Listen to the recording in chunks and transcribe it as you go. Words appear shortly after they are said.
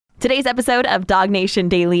Today's episode of DawgNation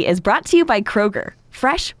Daily is brought to you by Kroger,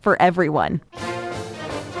 fresh for everyone.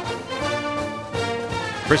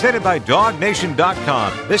 Presented by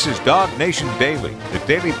DawgNation.com. This is DawgNation Daily, the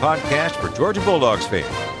daily podcast for Georgia Bulldogs fans.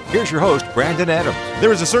 Here's your host, Brandon Adams.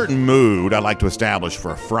 There is a certain mood I like to establish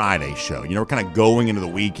for a Friday show. You know, we're kind of going into the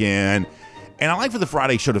weekend, and I like for the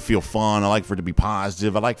Friday show to feel fun. I like for it to be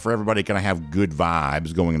positive. I like for everybody to kind of have good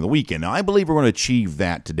vibes going into the weekend. Now, I believe we're going to achieve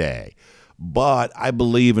that today. But I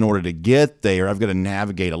believe in order to get there, I've got to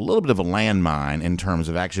navigate a little bit of a landmine in terms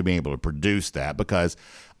of actually being able to produce that, because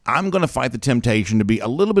I'm going to fight the temptation to be a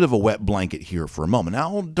little bit of a wet blanket here for a moment.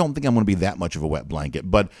 Now, I don't think I'm going to be that much of a wet blanket,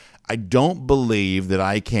 but I don't believe that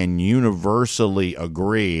I can universally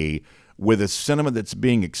agree with a sentiment that's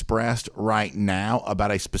being expressed right now about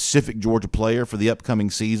a specific Georgia player for the upcoming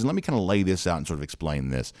season. Let me kind of lay this out and sort of explain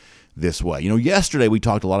this way. You know, yesterday we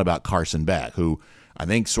talked a lot about Carson Beck, who I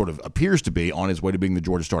think sort of appears to be on his way to being the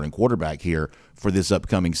Georgia starting quarterback here for this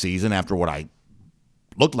upcoming season after what I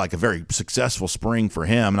looked like a very successful spring for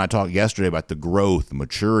him. And I talked yesterday about the growth, the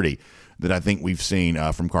maturity that I think we've seen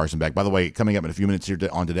from Carson Beck. By the way, coming up in a few minutes here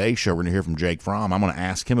on today's show, we're going to hear from Jake Fromm. I'm going to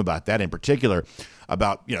ask him about that, in particular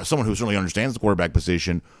about, you know, someone who certainly understands the quarterback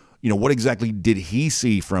position. You know, what exactly did he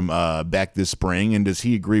see from Beck this spring, and does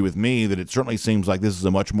he agree with me that it certainly seems like this is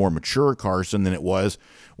a much more mature Carson than it was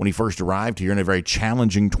when he first arrived here in a very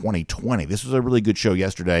challenging 2020. This was a really good show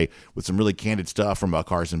yesterday with some really candid stuff from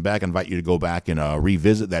Carson Beck. I invite you to go back and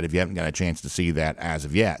revisit that if you haven't got a chance to see that as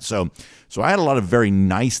of yet. So I had a lot of very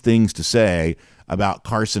nice things to say about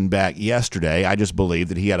Carson Beck yesterday. I just believe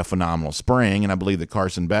that he had a phenomenal spring, and I believe that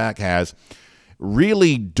Carson Beck has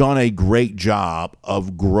really done a great job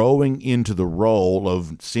of growing into the role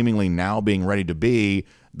of seemingly now being ready to be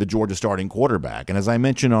the Georgia starting quarterback. And as I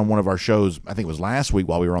mentioned on one of our shows, I think it was last week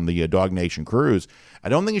while we were on the DawgNation cruise, I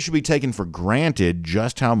don't think it should be taken for granted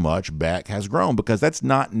just how much Beck has grown, because that's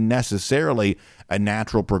not necessarily a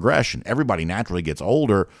natural progression. Everybody naturally gets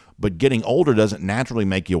older, but getting older doesn't naturally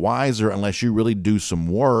make you wiser unless you really do some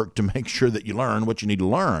work to make sure that you learn what you need to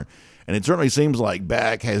learn. And it certainly seems like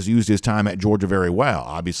Beck has used his time at Georgia very well.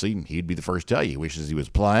 Obviously, he'd be the first to tell you he wishes he was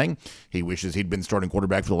playing. He wishes he'd been starting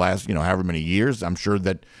quarterback for the last, however many years. I'm sure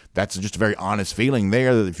that that's just a very honest feeling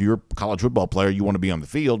there, that if you're a college football player, you want to be on the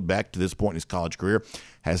field. Beck, to this point in his college career,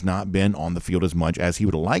 has not been on the field as much as he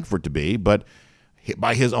would have liked for it to be. But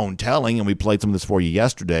by his own telling, and we played some of this for you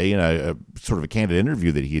yesterday in a sort of a candid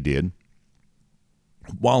interview that he did,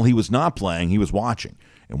 while he was not playing, he was watching.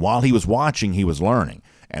 And while he was watching, he was learning.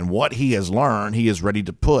 And what he has learned, he is ready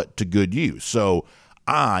to put to good use. So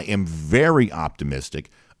I am very optimistic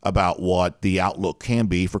about what the outlook can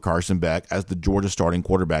be for Carson Beck as the Georgia starting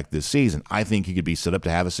quarterback this season. I think he could be set up to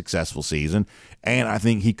have a successful season, and I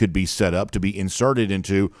think he could be set up to be inserted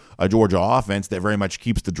into a Georgia offense that very much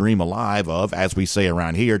keeps the dream alive of, as we say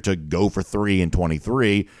around here, to go for 3 in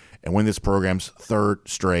 23 and win this program's third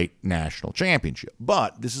straight national championship.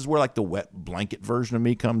 But this is where like the wet blanket version of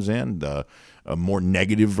me comes in, a more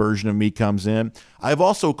negative version of me comes in. I've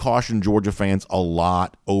also cautioned Georgia fans a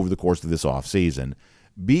lot over the course of this offseason.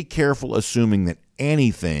 Be careful assuming that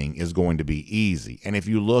anything is going to be easy. And if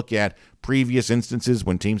you look at previous instances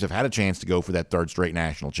when teams have had a chance to go for that third straight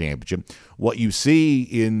national championship, what you see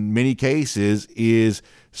in many cases is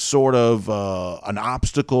sort of an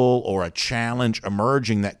obstacle or a challenge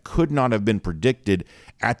emerging that could not have been predicted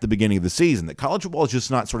at the beginning of the season. That college football is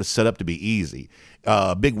just not sort of set up to be easy.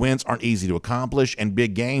 Big wins aren't easy to accomplish, and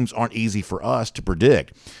big games aren't easy for us to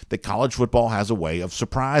predict. That college football has a way of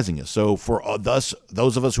surprising us. So for those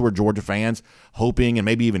of us who are Georgia fans, hoping and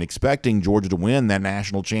maybe even expecting Georgia to win that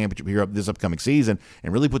national championship here this upcoming season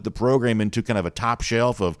and really put the program into kind of a top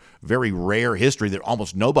shelf of very rare history that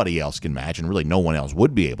almost nobody else can match, and really no one else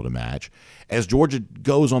would be able to match. As Georgia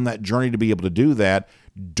goes on that journey to be able to do that,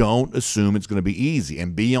 don't assume it's going to be easy,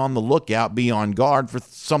 and be on the lookout, be on guard for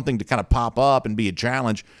something to kind of pop up and be a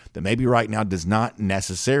challenge that maybe right now does not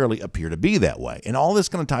necessarily appear to be that way. And all this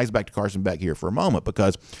kind of ties back to Carson Beck here for a moment,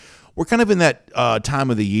 because we're kind of in that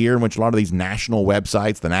time of the year in which a lot of these national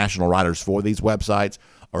websites, the national writers for these websites,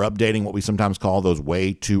 are updating what we sometimes call those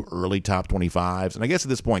way too early top 25s. And I guess at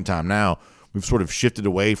this point in time now, we've sort of shifted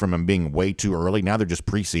away from them being way too early. Now they're just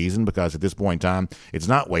preseason, because at this point in time, it's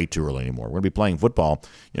not way too early anymore. We're going to be playing football,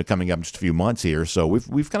 coming up in just a few months here. So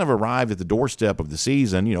we've kind of arrived at the doorstep of the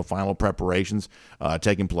season. Final preparations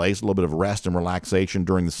taking place, a little bit of rest and relaxation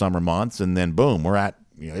during the summer months, and then boom, we're at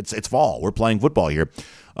it's fall. We're playing football here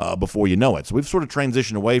before you know it. So we've sort of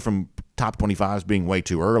transitioned away from top 25s being way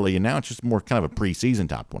too early, and now it's just more kind of a preseason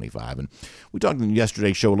top 25. And we talked in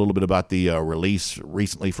yesterday's show a little bit about the release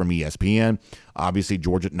recently from ESPN. Obviously,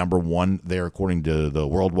 Georgia at number 1 there, according to the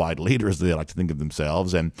worldwide leaders, they like to think of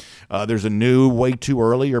themselves. And there's a new way too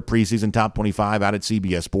early or preseason top 25 out at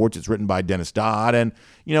CBS Sports. It's written by Dennis Dodd. And,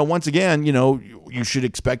 once again, you should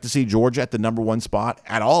expect to see Georgia at the number 1 spot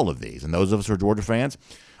at all of these. And those of us who are Georgia fans,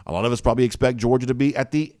 a lot of us probably expect Georgia to be at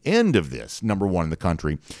the end of this, number 1 in the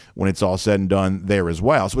country, when it's all said and done there as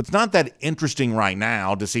well. So it's not that interesting right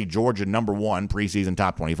now to see Georgia number 1 preseason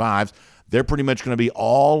top 25s. They're pretty much going to be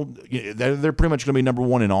they're pretty much going to be number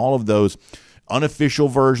 1 in all of those unofficial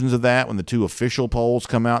versions of that. When the 2 official polls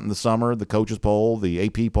come out in the summer, the coaches poll, the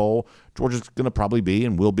AP poll, Georgia's going to probably be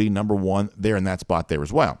and will be number 1 there in that spot there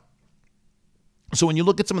as well. So when you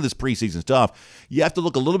look at some of this preseason stuff, you have to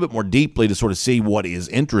look a little bit more deeply to sort of see what is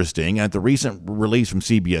interesting. And at the recent release from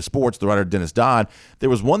CBS Sports, the writer Dennis Dodd, there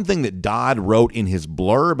was one thing that Dodd wrote in his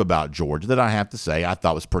blurb about Georgia that I have to say I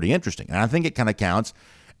thought was pretty interesting. And I think it kind of counts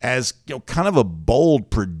as kind of a bold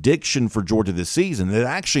prediction for Georgia this season that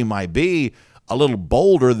actually might be a little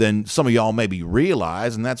bolder than some of y'all maybe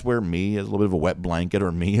realize, and that's where me as a little bit of a wet blanket, or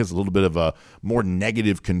me as a little bit of a more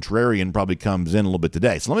negative contrarian probably comes in a little bit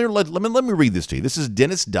today. So let me read this to you. This is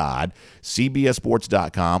Dennis Dodd,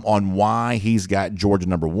 CBSSports.com, on why he's got Georgia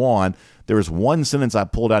number 1. There is one sentence I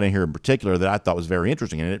pulled out in here in particular that I thought was very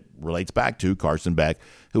interesting, and it relates back to Carson Beck,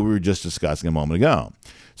 who we were just discussing a moment ago.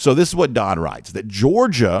 So this is what Dodd writes, that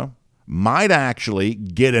Georgia might actually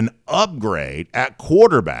get an upgrade at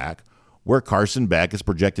quarterback where Carson Beck is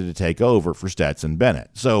projected to take over for Stetson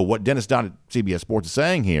Bennett. So what Dennis Dodd at CBS Sports is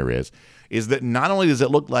saying here is that not only does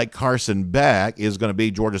it look like Carson Beck is going to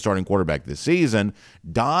be Georgia's starting quarterback this season,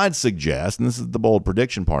 Dodd suggests, and this is the bold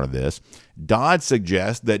prediction part of this, Dodd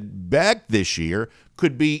suggests that Beck this year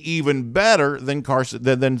could be even better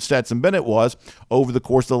than Stetson Bennett was over the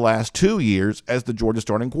course of the last 2 years as the Georgia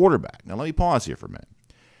starting quarterback. Now let me pause here for a minute.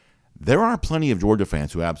 There are plenty of Georgia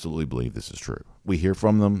fans who absolutely believe this is true. We hear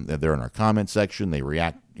from them. They're in our comment section. They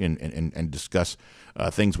react and discuss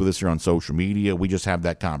things with us here on social media. We just have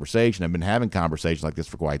that conversation. I've been having conversations like this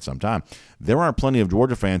for quite some time. There are plenty of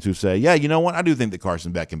Georgia fans who say, yeah, you know what? I do think that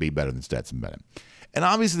Carson Beck can be better than Stetson Bennett. And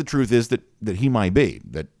obviously the truth is that he might be,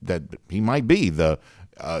 that he might be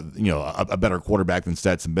a better quarterback than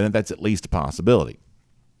Stetson Bennett. That's at least a possibility.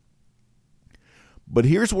 But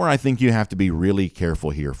here's where I think you have to be really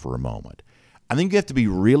careful here for a moment. I think you have to be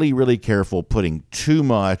really, really careful putting too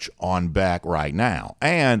much on Beck right now.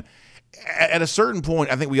 And at a certain point,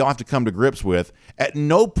 I think we all have to come to grips with, at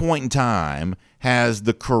no point in time has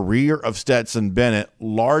the career of Stetson Bennett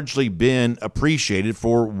largely been appreciated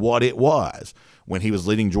for what it was. When he was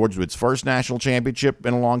leading Georgia to its first national championship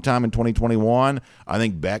in a long time in 2021, I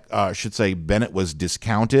think Bennett was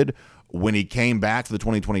discounted. When he came back for the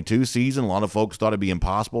 2022 season, a lot of folks thought it'd be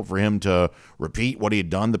impossible for him to repeat what he had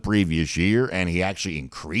done the previous year, and he actually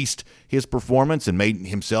increased his performance and made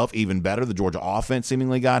himself even better. The Georgia offense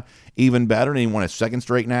seemingly got even better, and he won a second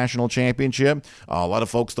straight national championship. A lot of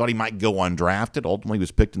folks thought he might go undrafted. Ultimately, he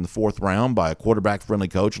was picked in the 4th round by a quarterback-friendly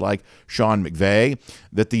coach like Sean McVay.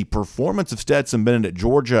 That the performance of Stetson Bennett at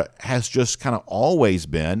Georgia has just kind of always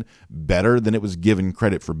been better than it was given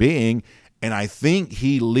credit for being. And I think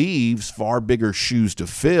he leaves far bigger shoes to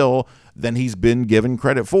fill than he's been given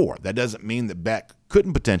credit for. That doesn't mean that Beck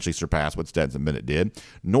couldn't potentially surpass what Stetson Bennett did,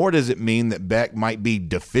 nor does it mean that Beck might be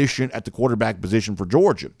deficient at the quarterback position for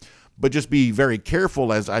Georgia. But just be very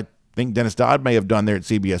careful, as I think Dennis Dodd may have done there at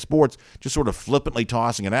CBS Sports, just sort of flippantly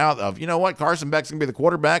tossing it out of, you know what, Carson Beck's going to be the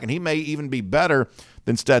quarterback, and he may even be better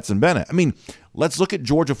than Stetson Bennett. I mean, let's look at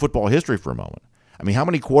Georgia football history for a moment. I mean, how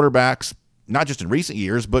many quarterbacks, not just in recent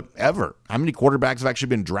years, but ever, how many quarterbacks have actually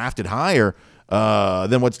been drafted higher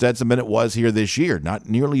than what Stetson Bennett was here this year? Not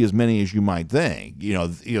nearly as many as you might think.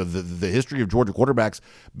 The history of Georgia quarterbacks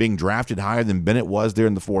being drafted higher than Bennett was there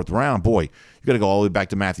in the 4th round. Boy, you got to go all the way back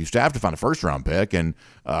to Matthew Stafford to find a first-round pick, and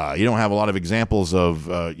you don't have a lot of examples of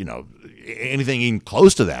anything even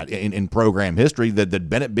close to that in program history. That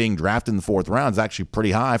Bennett being drafted in the 4th round is actually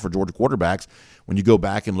pretty high for Georgia quarterbacks when you go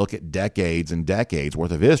back and look at decades and decades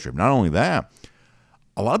worth of history. But not only that,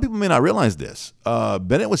 a lot of people may not realize this.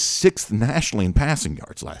 Bennett was 6th nationally in passing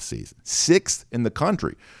yards last season. 6th in the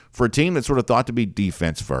country. For a team that's sort of thought to be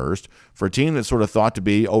defense first, for a team that's sort of thought to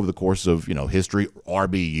be, over the course of history,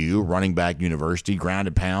 RBU, running back university, ground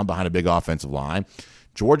and pound behind a big offensive line.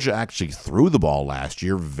 Georgia actually threw the ball last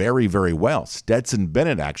year very, very well. Stetson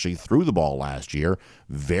Bennett actually threw the ball last year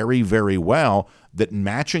very, very well. That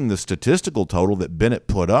matching the statistical total that Bennett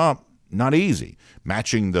put up, Not easy.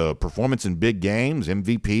 Matching the performance in big games,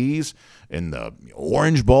 MVPs, in the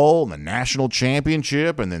Orange Bowl, and the national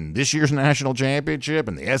championship, and then this year's national championship,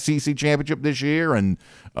 and the SEC championship this year, and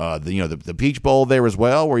the Peach Bowl there as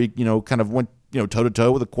well, where you kind of went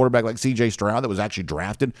toe-to-toe with a quarterback like C.J. Stroud that was actually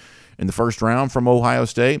drafted in the first round from Ohio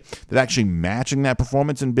State, that actually matching that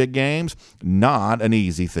performance in big games, not an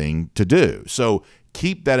easy thing to do. So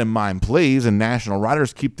keep that in mind, please, and national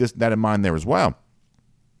writers keep that in mind there as well.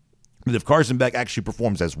 But if Carson Beck actually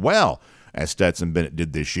performs as well as Stetson Bennett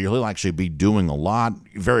did this year, he'll actually be doing a lot,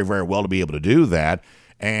 very, very well to be able to do that.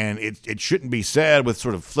 And it shouldn't be said with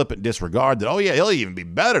sort of flippant disregard that, oh, yeah, he'll even be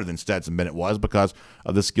better than Stetson Bennett was because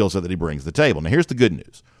of the skill set that he brings to the table. Now, here's the good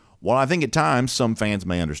news. While I think at times some fans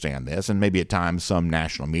may understand this, and maybe at times some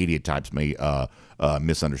national media types may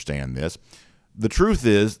misunderstand this, the truth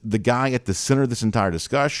is the guy at the center of this entire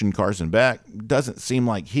discussion, Carson Beck, doesn't seem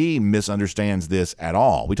like he misunderstands this at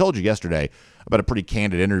all. We told you yesterday about a pretty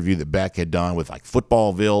candid interview that Beck had done with like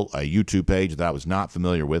Footballville, a YouTube page that I was not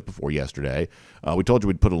familiar with before yesterday. We told you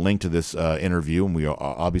we'd put a link to this interview, and we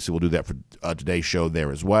obviously will do that for today's show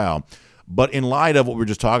there as well. But in light of what we were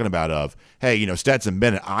just talking about of, hey, Stetson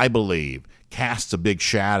Bennett, I believe, casts a big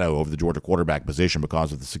shadow over the Georgia quarterback position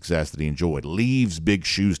because of the success that he enjoyed, leaves big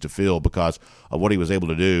shoes to fill because of what he was able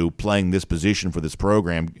to do playing this position for this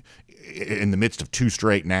program in the midst of 2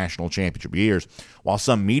 straight national championship years. While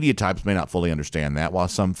some media types may not fully understand that, while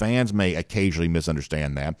some fans may occasionally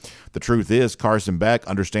misunderstand that, the truth is Carson Beck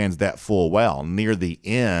understands that full well. Near the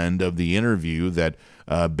end of the interview that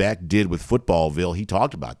Beck did with Footballville, he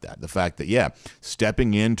talked about that. The fact that,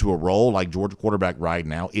 stepping into a role like Georgia quarterback right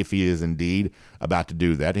now, if he is indeed about to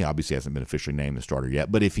do that, he obviously hasn't been officially named the starter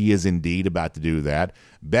yet, but if he is indeed about to do that,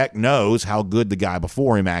 Beck knows how good the guy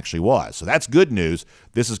before him actually was. So that's good news.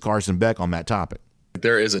 This is Carson Beck on that topic.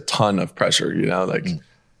 There is a ton of pressure,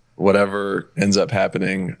 whatever ends up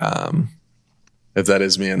happening, if that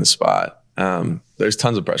is me in the spot, there's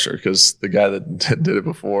tons of pressure because the guy that did it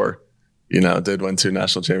before, did win 2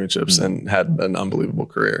 national championships and had an unbelievable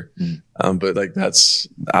career. But that's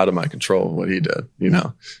out of my control what he did.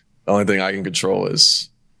 The only thing I can control is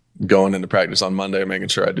going into practice on Monday, making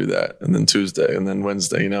sure I do that, and then Tuesday, and then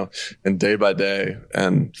Wednesday, and day by day,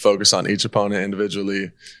 and focus on each opponent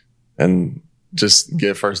individually, and just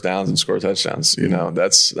get first downs and score touchdowns.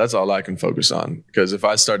 That's all I can focus on. Because if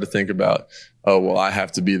I start to think about, oh, well, I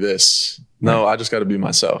have to be this. No, I just got to be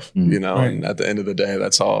myself, right. And at the end of the day,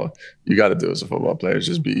 that's all you got to do as a football player is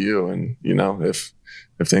just be you. And, if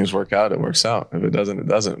things work out, it works out. If it doesn't, it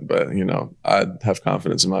doesn't. But, I have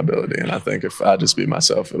confidence in my ability. And I think if I just be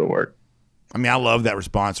myself, it'll work. I mean, I love that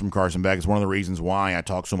response from Carson Beck. It's one of the reasons why I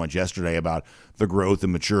talked so much yesterday about the growth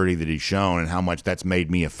and maturity that he's shown and how much that's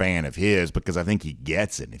made me a fan of his, because I think he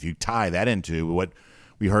gets it. And if you tie that into what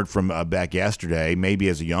we heard from Beck yesterday, maybe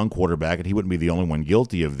as a young quarterback, and he wouldn't be the only one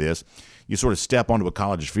guilty of this, you sort of step onto a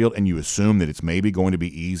college field and you assume that it's maybe going to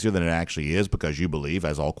be easier than it actually is because you believe,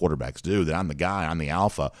 as all quarterbacks do, that I'm the guy, I'm the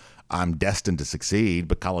alpha, I'm destined to succeed.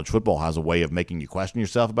 But college football has a way of making you question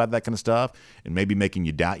yourself about that kind of stuff and maybe making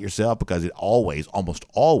you doubt yourself because it almost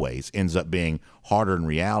always ends up being harder in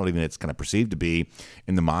reality than it's kind of perceived to be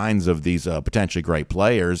in the minds of these potentially great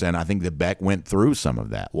players. And I think that Beck went through some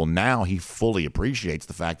of that. Well, now he fully appreciates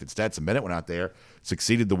the fact that Stetson Bennett went out there,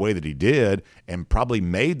 succeeded the way that he did, and probably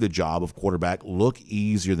made the job of quarterback look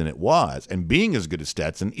easier than it was. And being as good as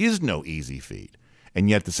Stetson is no easy feat. And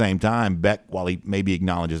yet at the same time, Beck, while he maybe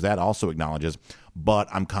acknowledges that, also acknowledges, but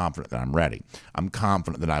I'm confident that I'm ready. I'm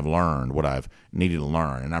confident that I've learned what I've needed to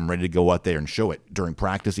learn, and I'm ready to go out there and show it during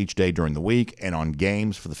practice each day during the week and on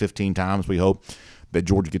games for the 15 times we hope that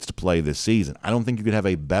Georgia gets to play this season. I don't think you could have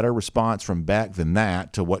a better response from Beck than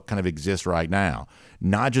that to what kind of exists right now.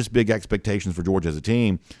 Not just big expectations for Georgia as a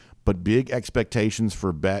team, but big expectations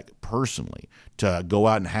for Beck personally to go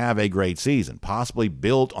out and have a great season, possibly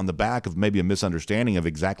built on the back of maybe a misunderstanding of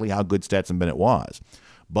exactly how good Stetson Bennett was.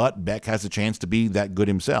 But Beck has a chance to be that good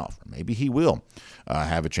himself. Maybe he will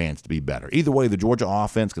have a chance to be better. Either way, the Georgia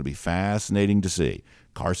offense is going to be fascinating to see.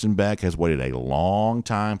 Carson Beck has waited a long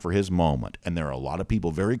time for his moment, and there are a lot of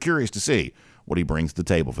people very curious to see what he brings to the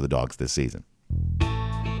table for the Dogs this season.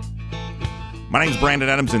 My name's Brandon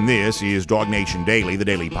Adams, and this is DawgNation Daily, the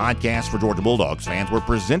daily podcast for Georgia Bulldogs fans. We're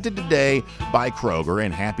presented today by Kroger,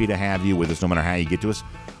 and happy to have you with us no matter how you get to us.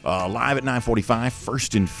 Live at 9:45,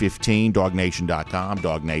 first and 15, DawgNation.com,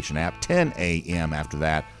 DawgNation app, 10 a.m. after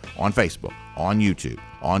that on Facebook, on YouTube,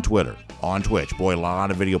 on Twitter, on Twitch. Boy, a lot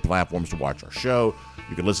of video platforms to watch our show.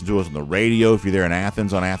 You can listen to us on the radio if you're there in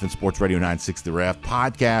Athens on Athens Sports Radio 960 The Ref,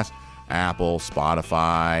 podcast, Apple,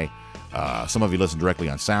 Spotify. Some of you listen directly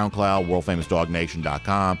on SoundCloud, worldfamous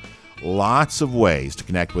DawgNation.com. lots of ways to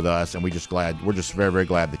connect with us, and we're just very, very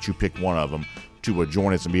glad that you picked one of them to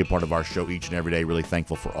join us and be a part of our show each and every day. Really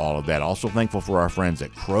thankful for all of that. Also thankful for our friends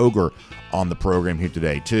at Kroger on the program here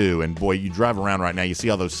today, too. And, boy, you drive around right now, you see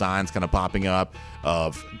all those signs kind of popping up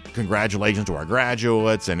of congratulations to our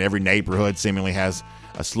graduates, and every neighborhood seemingly has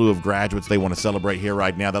a slew of graduates they want to celebrate here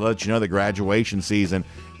right now. That lets you know the graduation season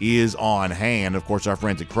is on hand. Of course, our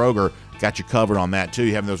friends at Kroger got you covered on that, too.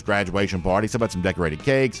 You're having those graduation parties. How about some decorated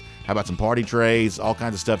cakes? How about some party trays? All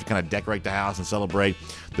kinds of stuff to kind of decorate the house and celebrate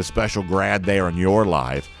the special grad there in your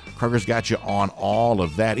life. Kroger's got you on all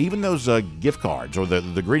of that. Even those gift cards or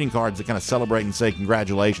the greeting cards that kind of celebrate and say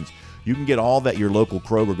congratulations. You can get all that at your local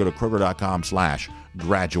Kroger. Go to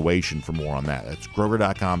Kroger.com/graduation for more on that. That's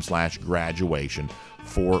Kroger.com/graduation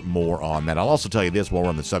for more on that. I'll also tell you this while we're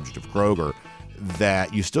on the subject of Kroger,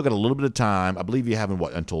 that you still got a little bit of time. I believe you have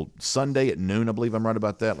until Sunday at noon. I believe I'm right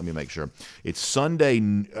about that. Let me make sure. It's Sunday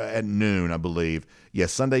at noon, I believe.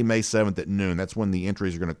 Yes, Sunday, May 7th at noon. That's when the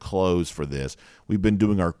entries are going to close for this. We've been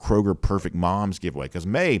doing our Kroger Perfect Moms giveaway because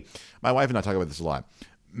May, my wife and I talk about this a lot.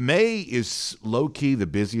 May is low-key the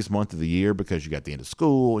busiest month of the year because you got the end of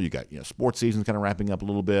school, you got sports season kind of wrapping up a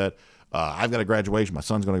little bit. I've got a graduation. My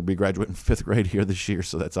son's going to be graduating 5th grade here this year,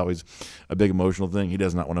 so that's always a big emotional thing. He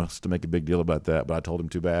does not want us to make a big deal about that, but I told him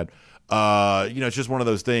too bad. It's just one of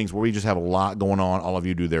those things where we just have a lot going on. All of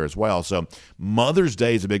you do there as well. So Mother's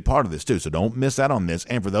Day is a big part of this too, so don't miss out on this.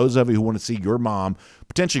 And for those of you who want to see your mom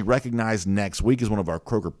potentially recognized next week as one of our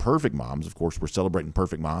Kroger Perfect Moms, of course, we're celebrating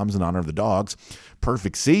Perfect Moms in honor of the dogs.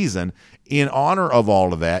 Perfect season. In honor of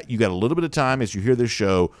all of that, you got a little bit of time as you hear this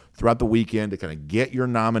show throughout the weekend to kind of get your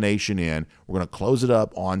nomination in. We're going to close it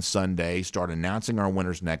up on Sunday, start announcing our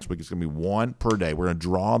winners next week. It's going to be one per day. We're going to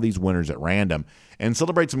draw these winners at random and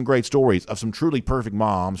celebrate some great stories of some truly perfect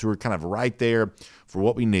moms who are kind of right there for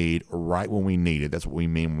what we need, right when we need it. That's what we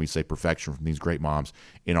mean when we say perfection from these great moms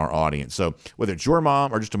in our audience. So whether it's your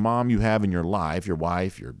mom or just a mom you have in your life, your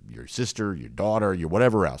wife, your sister, your daughter, your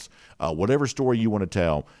whatever else, whatever story you want to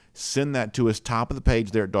tell, send that to us. Top of the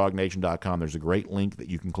page there at DawgNation.com. There's a great link that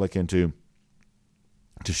you can click into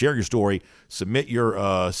to share your story, submit your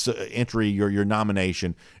entry, your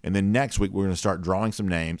nomination, and then next week we're going to start drawing some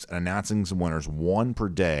names and announcing some winners, one per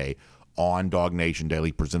day on DawgNation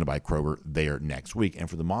Daily, presented by Kroger there next week. And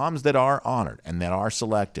for the moms that are honored and that are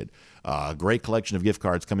selected, a great collection of gift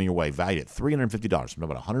cards coming your way, valued at $350, from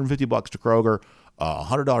about $150 to Kroger, a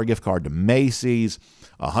 $100 gift card to Macy's,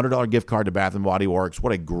 a $100 gift card to Bath & Body Works.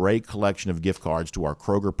 What a great collection of gift cards to our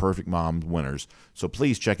Kroger Perfect Mom winners. So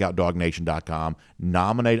please check out DawgNation.com.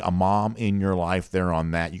 Nominate a mom in your life there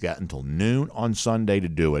on that. You got until noon on Sunday to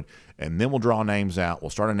do it, and then we'll draw names out.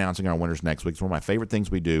 We'll start announcing our winners next week. It's one of my favorite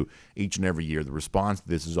things we do each and every year. The response to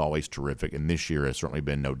this is always terrific, and this year has certainly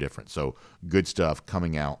been no different. So good stuff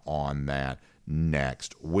coming out on that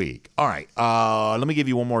next week. All right, let me give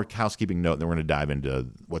you one more housekeeping note, and then we're going to dive into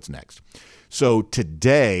what's next. So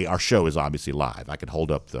today, our show is obviously live. I could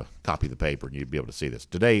hold up the copy of the paper, and you'd be able to see this.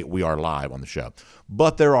 Today, we are live on the show.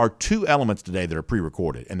 But there are two elements today that are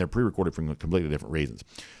pre-recorded, and they're pre-recorded for completely different reasons.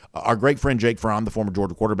 Our great friend Jake Fromm, the former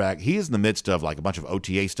Georgia quarterback, he is in the midst of like a bunch of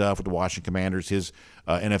OTA stuff with the Washington Commanders, his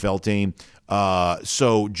NFL team.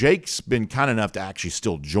 So Jake's been kind enough to actually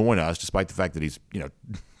still join us, despite the fact that he's,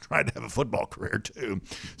 trying to have a football career too.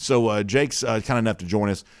 So Jake's kind enough to join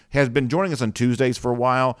us. Has been joining us on Tuesdays for a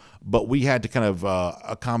while, but we had to kind of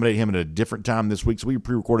accommodate him at a different time this week. So we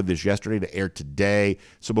pre-recorded this yesterday to air today.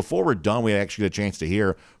 So before we're done, we actually get a chance to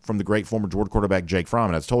hear from the great former Georgia quarterback Jake Fromm.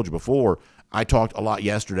 And as I told you before, I talked a lot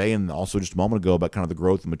yesterday and also just a moment ago about kind of the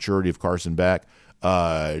growth and maturity of Carson Beck.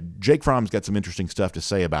 Jake Fromm's got some interesting stuff to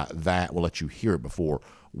say about that. We'll let you hear it before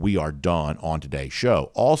we are done on today's show.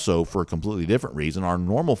 Also, for a completely different reason, our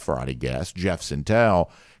normal Friday guest, Jeff Sentell,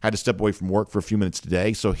 had to step away from work for a few minutes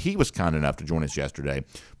today, so he was kind enough to join us yesterday.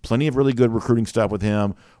 Plenty of really good recruiting stuff with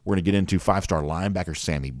him. We're going to get into 5-star linebacker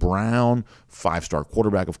Sammy Brown, 5-star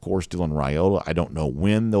quarterback, of course, Dylan Raiola. I don't know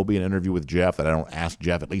when there'll be an interview with Jeff that I don't ask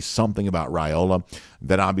Jeff at least something about Raiola.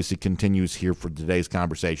 That obviously continues here for today's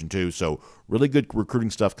conversation, too. So really good recruiting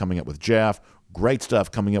stuff coming up with Jeff. Great stuff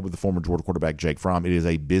coming up with the former Georgia quarterback Jake Fromm. It is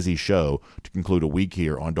a busy show to conclude a week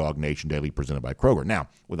here on DawgNation Daily, presented by Kroger. Now,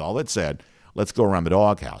 with all that said, let's go around the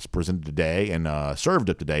doghouse, presented today and served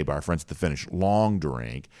up today by our friends at the Finish Long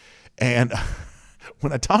Drink. And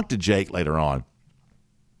when I talk to Jake later on,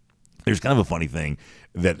 there's kind of a funny thing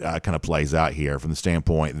that kind of plays out here from the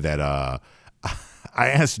standpoint that I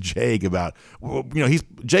asked Jake about,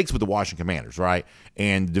 Jake's with the Washington Commanders, right?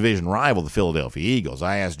 And division rival, the Philadelphia Eagles.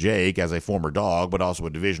 I asked Jake, as a former Dog, but also a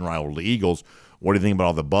division rival of the Eagles, what do you think about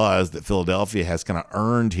all the buzz that Philadelphia has kind of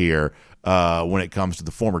earned here when it comes to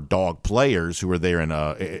the former Dog players who are there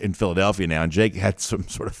in Philadelphia now. And Jake had some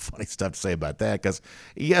sort of funny stuff to say about that because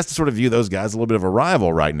he has to sort of view those guys a little bit of a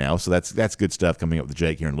rival right now. So that's good stuff coming up with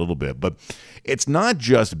Jake here in a little bit. But it's not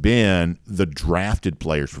just been the drafted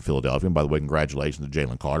players for Philadelphia. And by the way, congratulations to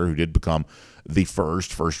Jalen Carter, who did become the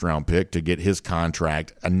first-round pick to get his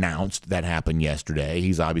contract announced. That happened yesterday.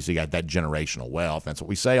 He's obviously got that generational wealth. That's what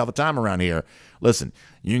we say all the time around here. Listen,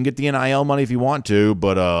 you can get the NIL money if you want to,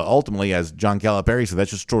 but ultimately, as John Calipari said,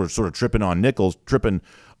 that's just sort of tripping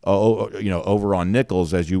over on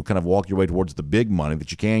nickels as you kind of walk your way towards the big money that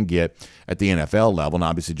you can get at the NFL level. And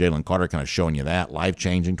obviously, Jalen Carter kind of showing you that.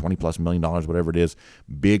 Life-changing, $20+ million, whatever it is.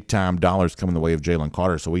 Big-time dollars coming the way of Jalen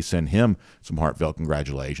Carter. So we send him some heartfelt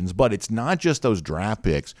congratulations. But it's not just those draft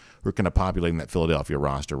picks who are kind of populating that Philadelphia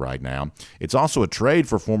roster right now. It's also a trade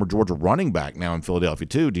for former Georgia running back now in Philadelphia,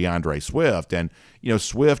 too, DeAndre Swift. And,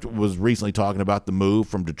 Swift was recently talking about the move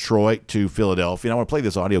from Detroit to Philadelphia. And I want to play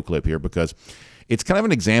this audio clip here because it's kind of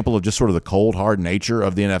an example of just sort of the cold, hard nature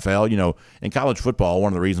of the NFL. In college football,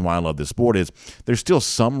 one of the reasons why I love this sport is there's still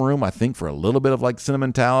some room, I think, for a little bit of like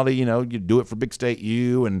sentimentality. You do it for Big State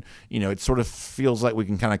U, and, it sort of feels like we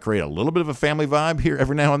can kind of create a little bit of a family vibe here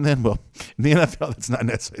every now and then. Well, in the NFL, that's not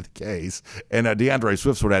necessarily the case. And DeAndre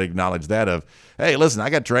Swift sort of acknowledged that of, hey, listen, I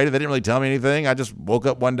got traded. They didn't really tell me anything. I just woke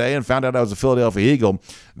up one day and found out I was a Philadelphia Eagle.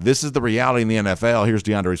 This is the reality in the NFL. Here's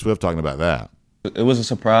DeAndre Swift talking about that. It was a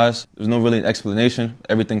surprise. There's no really explanation.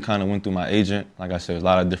 Everything kind of went through my agent. Like I said, there's a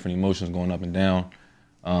lot of different emotions going up and down.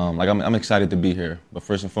 I'm excited to be here. But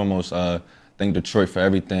first and foremost, thank Detroit for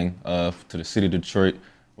everything. To the city of Detroit,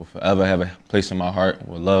 will forever have a place in my heart.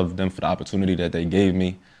 Will love them for the opportunity that they gave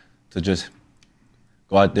me to just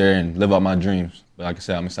go out there and live out my dreams. But like I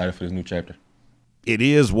said, I'm excited for this new chapter. It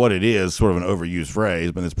is what it is, sort of an overused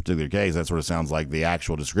phrase, but in this particular case, that sort of sounds like the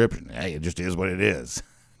actual description. Hey, it just is what it is.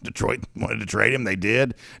 Detroit wanted to trade him. They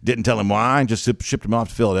did. Didn't tell him why, and just shipped him off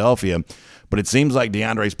to Philadelphia. But it seems like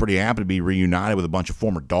DeAndre's pretty happy to be reunited with a bunch of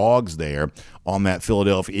former Dogs there on that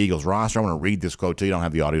Philadelphia Eagles roster. I want to read this quote to you. I don't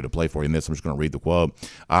have the audio to play for you in this. I'm just going to read the quote.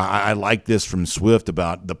 I like this from Swift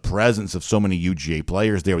about the presence of so many UGA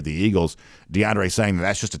players there with the Eagles. DeAndre saying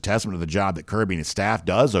that's just a testament to the job that Kirby and his staff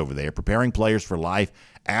does over there, preparing players for life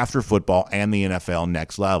after football and the NFL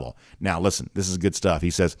next level. Now, listen, this is good stuff. He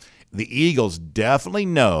says, the Eagles definitely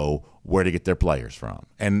know where to get their players from.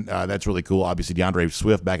 And that's really cool. Obviously, DeAndre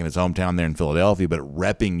Swift back in his hometown there in Philadelphia, but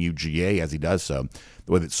repping UGA as he does so,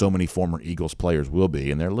 the way that so many former Eagles players will be.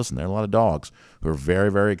 And there are a lot of Dogs who are very,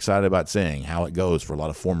 very excited about seeing how it goes for a lot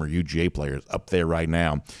of former UGA players up there right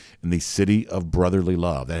now in the city of brotherly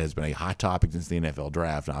love. That has been a hot topic since the NFL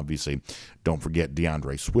draft. And obviously, don't forget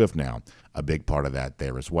DeAndre Swift now, a big part of that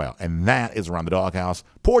there as well. And that is Around the Doghouse,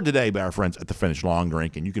 poured today by our friends at the Finished Long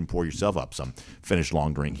Drink. And you can pour yourself up some Finished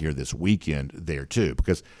Long Drink here this weekend there too.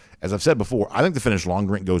 Because as I've said before, I think the Finished Long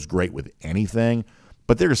Drink goes great with anything.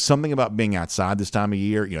 But there's something about being outside this time of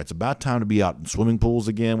year. It's about time to be out in swimming pools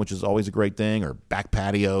again, which is always a great thing, or back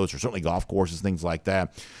patios, or certainly golf courses, things like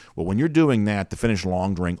that. Well, when you're doing that, the Finished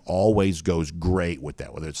Long Drink always goes great with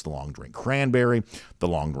that, whether it's the Long Drink Cranberry, the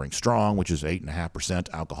Long Drink Strong, which is 8.5%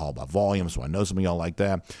 alcohol by volume, so I know some of y'all like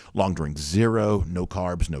that. Long Drink Zero, no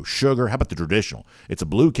carbs, no sugar. How about the traditional? It's a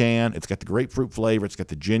blue can. It's got the grapefruit flavor. It's got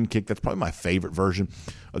the gin kick. That's probably my favorite version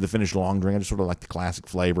of the Finished Long Drink. I just sort of like the classic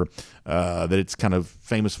flavor that it's kind of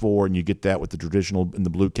famous for, and you get that with the traditional in the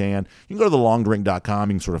blue can. You can go to thelongdrink.com.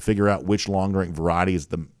 You can sort of figure out which long drink variety is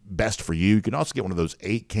the best for you. You can also get one of those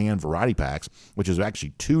 8-can variety packs, which is actually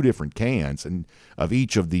 2 different cans and of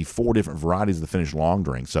each of the 4 different varieties of the Finished Long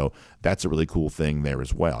Drink. So that's a really cool thing there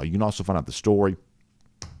as well. You can also find out the story.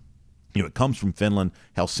 It comes from Finland,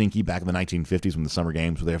 Helsinki, back in the 1950s when the Summer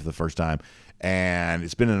Games were there for the first time. And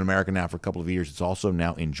it's been in America now for a couple of years. It's also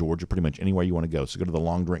now in Georgia, pretty much anywhere you want to go. So go to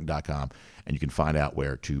thelongdrink.com and you can find out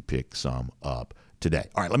where to pick some up today.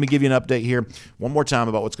 All right, let me give you an update here one more time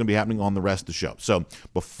about what's going to be happening on the rest of the show. So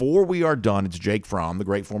before we are done, it's Jake Fromm, the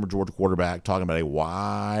great former Georgia quarterback, talking about a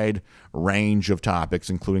wide range of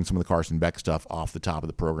topics, including some of the Carson Beck stuff off the top of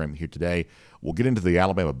the program here today. We'll get into the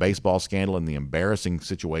Alabama baseball scandal and the embarrassing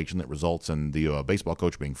situation that results in the baseball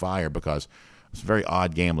coach being fired because it's very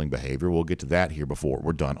odd gambling behavior. We'll get to that here before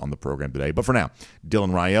we're done on the program today. But for now,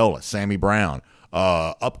 Dylan Raiola, Sammy Brown,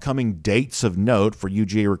 upcoming dates of note for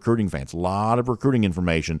UGA recruiting fans. A lot of recruiting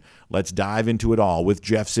information. Let's dive into it all with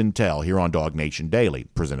Jeff Sentell here on DawgNation Daily,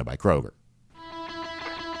 presented by Kroger.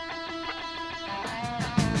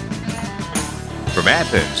 From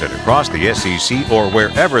Athens and across the SEC or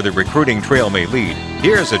wherever the recruiting trail may lead,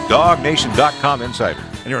 here's a DawgNation.com insider.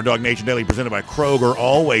 And here on DawgNation Daily, presented by Kroger.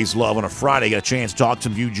 Always love on a Friday, get a chance to talk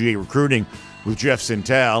some UGA recruiting with Jeff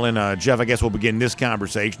Sentell. And Jeff, I guess we'll begin this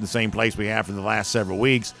conversation the same place we have for the last several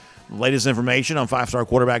weeks. The latest information on five-star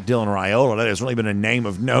quarterback Dylan Raiola. That has really been a name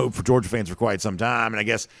of note for Georgia fans for quite some time. And I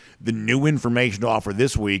guess the new information to offer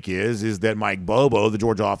this week is that Mike Bobo, the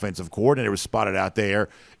Georgia offensive coordinator, was spotted out there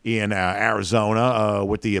in Arizona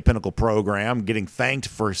with the Pinnacle program, getting thanked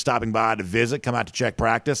for stopping by to visit, come out to check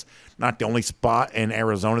practice. Not the only spot in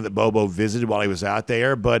Arizona that Bobo visited while he was out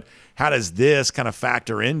there, but how does this kind of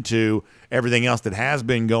factor into everything else that has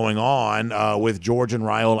been going on with Georgia and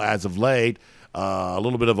Raiola as of late? A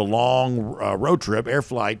little bit of a long road trip, air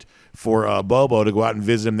flight for Bobo to go out and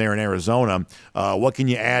visit him there in Arizona. What can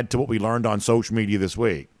you add to what we learned on social media this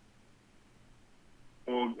week?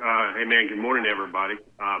 Well, hey, man, good morning, everybody.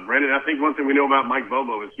 Brandon, I think one thing we know about Mike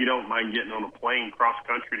Bobo is he don't mind getting on a plane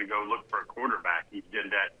cross-country to go look for a quarterback. He did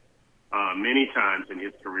that many times in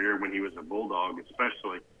his career when he was a Bulldog,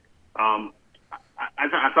 especially. I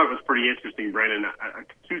thought it was pretty interesting, Brandon.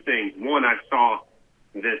 Two things. One, I saw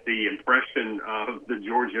that the impression of the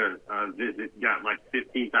Georgia visit got like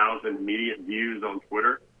 15,000 immediate views on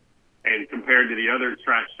Twitter. And compared to the other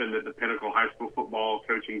traction that the Pinnacle high school football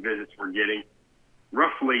coaching visits were getting,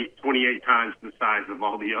 roughly 28 times the size of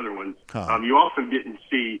all the other ones. You also didn't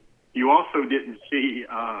see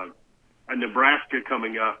a Nebraska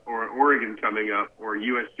coming up or Oregon coming up or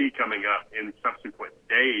USC coming up in subsequent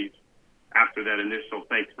days after that initial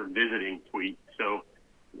thanks for visiting tweet. So,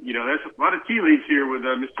 you know, that's a lot of tea leaves here with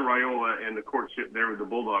Mr. Raiola and the courtship there with the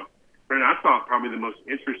Bulldogs. But I thought probably the most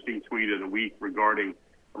interesting tweet of the week regarding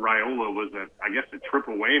Raiola was, I guess, a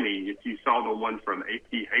triple whammy. If you saw the one from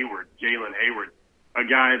AP Hayward, Jalen Hayward, a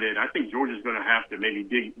guy that I think Georgia's going to have to maybe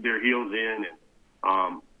dig their heels in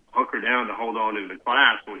and hunker down to hold on to the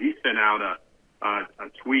class. Well, he sent out a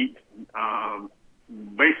tweet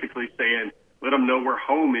basically saying, let them know where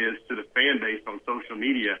home is to the fan base on social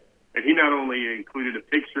media. And he not only included a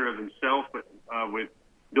picture of himself with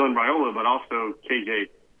Dylan Raiola, but also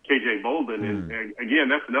KJ Bolden. And again,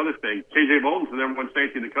 that's another thing. KJ Bolden's the number one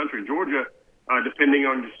safety in the country. Georgia, depending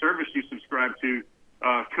on the service you subscribe to,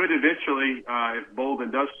 could eventually, if Bolden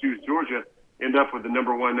does choose Georgia, end up with the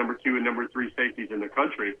number one, number two, and number three safeties in the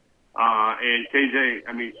country. And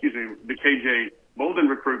the KJ Bolden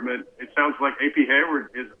recruitment, it sounds like AP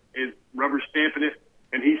Hayward is rubber stamping it,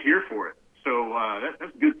 and he's here for it. So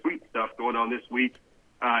that's good, sweet stuff going on this week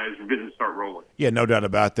as visits start rolling. Yeah, no doubt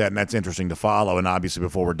about that, and that's interesting to follow. And obviously,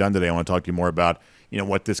 before we're done today, I want to talk to you more about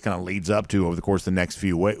what this kind of leads up to over the course of the next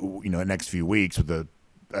few weeks with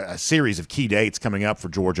a series of key dates coming up for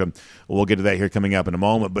Georgia. We'll get to that here coming up in a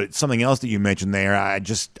moment. But something else that you mentioned there, I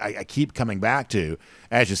keep coming back to,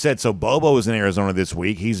 as you said. So Bobo is in Arizona this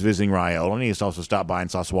week. He's visiting Raiola, and he's also stopped by in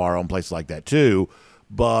Sassuaro and places like that too.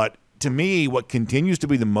 But to me, what continues to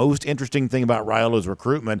be the most interesting thing about Raiola's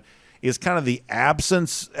recruitment is kind of the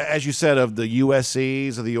absence, as you said, of the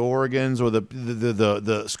USCs or the Oregons or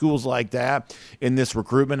the schools like that in this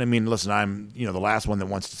recruitment. I mean, listen, I'm the last one that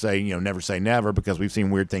wants to say never say never, because we've seen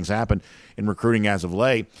weird things happen in recruiting as of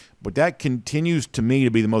late. But that continues to me to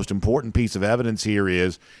be the most important piece of evidence here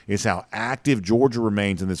is how active Georgia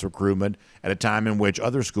remains in this recruitment at a time in which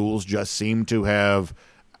other schools just seem to have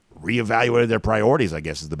reevaluated their priorities, I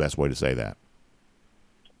guess is the best way to say that.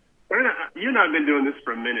 You and I have been doing this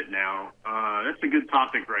for a minute now. That's a good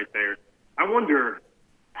topic right there. I wonder,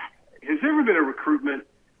 has there ever been a recruitment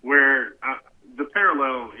where the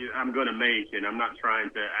parallel I'm going to make, and I'm not trying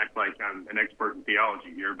to act like I'm an expert in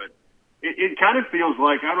theology here, but it kind of feels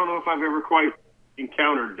like, I don't know if I've ever quite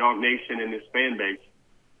encountered DawgNation in this fan base,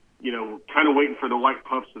 kind of waiting for the white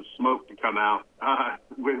puffs of smoke to come out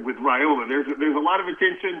with Raiola. There's a lot of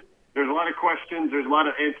attention. There's a lot of questions. There's a lot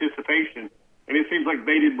of anticipation. And it seems like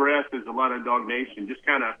bated breath is a lot of DawgNation, just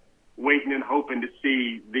kind of waiting and hoping to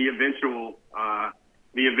see the eventual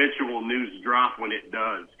news drop when it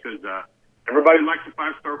does. Because everybody likes a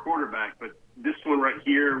five-star quarterback, but this one right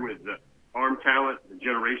here with the arm talent, the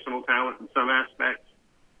generational talent in some aspects,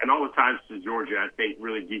 and all the ties to Georgia, I think,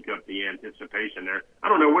 really geek up the anticipation there. I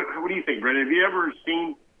don't know. What do you think, Brendan? Have you ever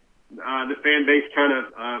seen the fan base kind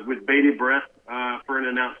of with bated breath for an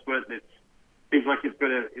announcement that seems like it's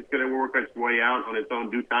gonna work its way out on its own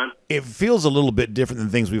due time? It feels a little bit different than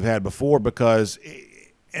things we've had before because,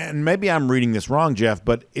 and maybe I'm reading this wrong, Jeff,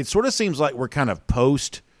 but it sort of seems like we're kind of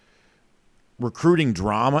post recruiting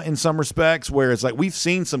drama in some respects, where it's like we've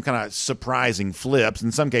seen some kind of surprising flips,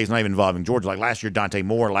 in some cases not even involving Georgia. Like last year, Dante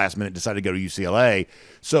Moore last minute decided to go to UCLA.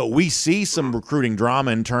 So we see some recruiting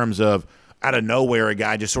drama in terms of out of nowhere a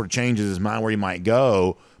guy just sort of changes his mind where he might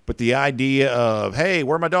go. But the idea of, hey,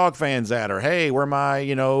 where are my Dog fans at? Or, hey, where are my,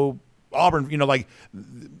 Auburn, like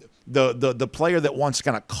the player that wants to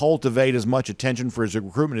kind of cultivate as much attention for his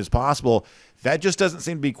recruitment as possible, that just doesn't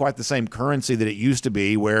seem to be quite the same currency that it used to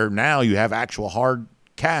be, where now you have actual hard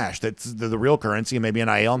cash. That's the real currency, and maybe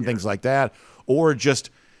NIL and things like that, or just,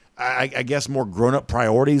 I guess, more grown-up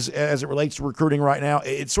priorities as it relates to recruiting right now.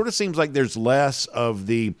 It sort of seems like there's less of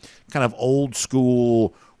the kind of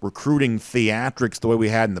old-school recruiting theatrics the way we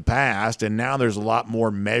had in the past, and now there's a lot more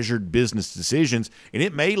measured business decisions, and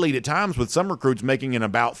it may lead at times with some recruits making an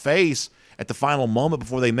about face at the final moment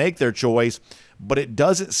before they make their choice, but it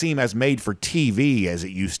doesn't seem as made for TV as it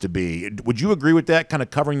used to be. Would you agree with that, kind of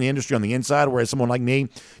covering the industry on the inside, whereas someone like me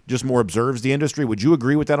just more observes the industry? Would you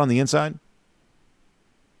agree with that on the inside?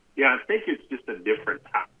 Yeah, I think it's just a different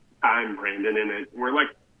time, Brandon, and we're like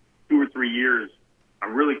 2 or 3 years, a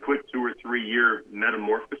really quick 2 or 3 year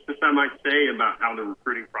metamorphosis, I might say, about how the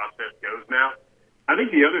recruiting process goes now. I think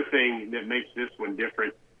the other thing that makes this one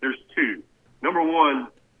different, there's two. Number one,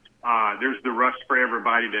 there's the rush for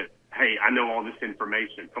everybody to, hey, I know all this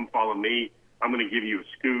information. Come follow me. I'm going to give you a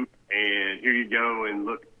scoop, and here you go, and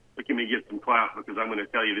look at me get some clout because I'm going to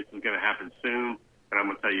tell you this is going to happen soon, and I'm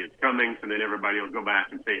going to tell you it's coming, so then everybody will go back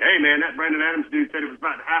and say, hey, man, that Brandon Adams dude said it was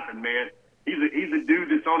about to happen, man. He's a dude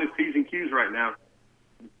that's on his P's and Q's right now.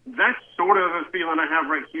 That's sort of a feeling I have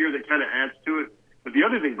right here that kind of adds to it. But the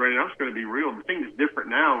other thing, Brandon, I'm just going to be real. The thing that's different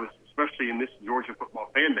now, is, especially in this Georgia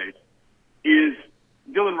football fan base, is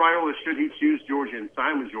Dylan Raiola, should he choose Georgia and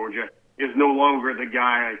sign with Georgia, is no longer the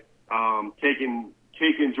guy taking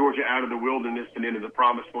Georgia out of the wilderness and into the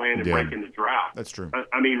promised land and breaking the drought. That's true.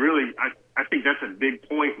 I mean, really, I think that's a big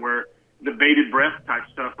point where the bated breath type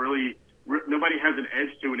stuff really nobody has an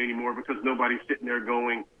edge to it anymore because nobody's sitting there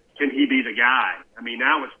going, can he be the guy? I mean,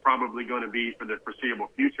 now it's probably going to be for the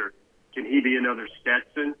foreseeable future. Can he be another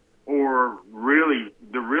Stetson? Or really,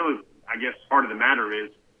 I guess, part of the matter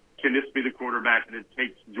is, can this be the quarterback that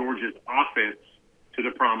takes Georgia's offense to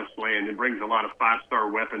the promised land and brings a lot of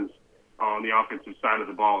five-star weapons on the offensive side of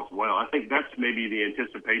the ball as well? I think that's maybe the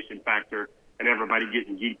anticipation factor and everybody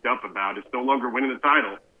getting geeked up about. It's no longer winning the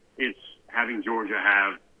title. It's having Georgia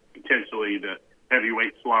have potentially the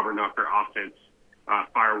heavyweight slobber knocker offense,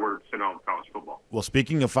 fireworks, and all of college football. Well,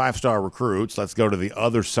 speaking of five-star recruits, let's go to the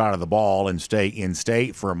other side of the ball and stay in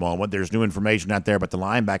state for a moment. There's new information out there about the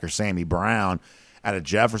linebacker Sammy Brown out of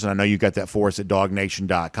Jefferson. I know you got that for us at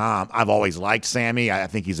DawgNation.com. I've always liked Sammy. I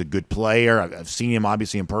think he's a good player. I've seen him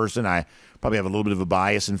obviously in person. I probably have a little bit of a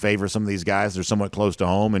bias in favor of some of these guys. They're somewhat close to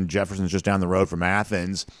home, and Jefferson's just down the road from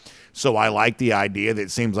Athens. So I like the idea that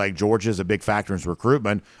it seems like Georgia is a big factor in his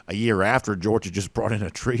recruitment. A year after, Georgia just brought in a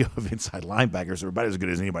trio of inside linebackers that are about as good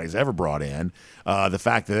as anybody's ever brought in. The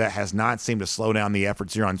fact that has not seemed to slow down the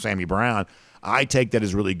efforts here on Sammy Brown, I take that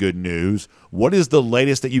as really good news. What is the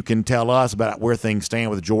latest that you can tell us about where things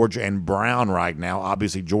stand with Georgia and Brown right now?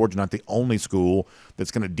 Obviously, Georgia not the only school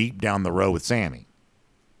that's going to deep down the road with Sammy.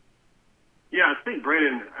 Yeah, I think,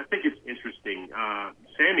 Brandon, it's interesting.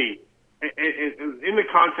 Sammy, in the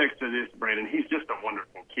context of this, Brandon, he's just a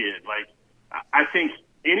wonderful kid. Like, I think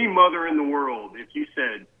any mother in the world, if you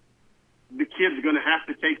said the kid's going to have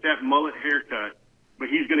to take that mullet haircut, but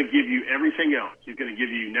he's going to give you everything else. He's going to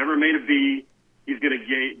give you never made a B. He's going to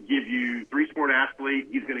give you three-sport athlete.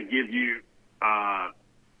 He's going to give you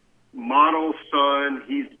model son.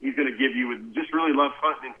 He's going to give you just really love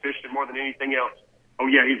hunting and fishing more than anything else. Oh,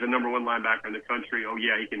 yeah, he's the number one linebacker in the country. Oh,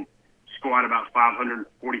 yeah, he can squat about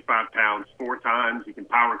 545 pounds 4 times. He can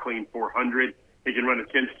power clean 400. He can run a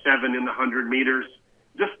 10.7 in the 100 meters.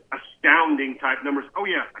 Just astounding type numbers. Oh,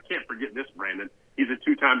 yeah, I can't forget this, Brandon. He's a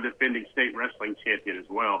 2-time defending state wrestling champion as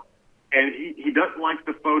well. And he doesn't like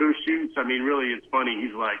the photo shoots. I mean, really, it's funny.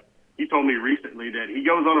 He told me recently that he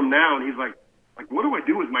goes on them now, and he's like, what do I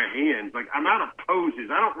do with my hands? Like, I'm out of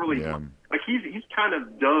poses. I don't really like. He's kind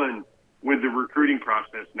of done with the recruiting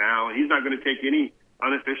process now, and he's not going to take any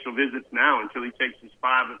unofficial visits now until he takes his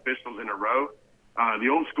 5 officials in a row. The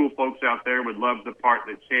old school folks out there would love the part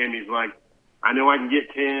that Sammy's like, I know I can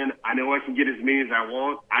get 10. I know I can get as many as I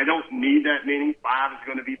want. I don't need that many. 5 is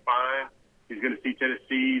going to be fine. He's going to see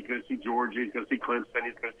Tennessee. He's going to see Georgia. He's going to see Clemson.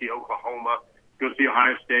 He's going to see Oklahoma. He's going to see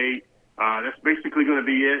Ohio State. That's basically going to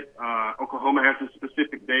be it. Oklahoma has a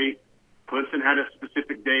specific date. Clemson had a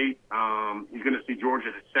specific date. He's going to see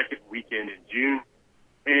Georgia the second weekend in June.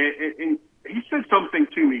 And he said something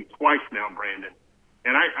to me twice now, Brandon.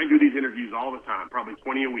 And I do these interviews all the time, probably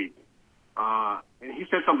 20 a week. And he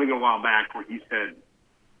said something a while back where he said,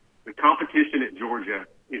 the competition at Georgia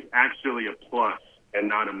is actually a plus and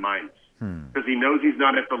not a minus. Because he knows he's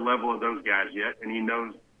not at the level of those guys yet, and he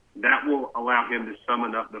knows that will allow him to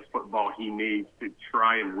summon up the football he needs to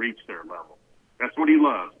try and reach their level. That's what he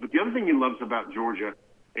loves. But the other thing he loves about Georgia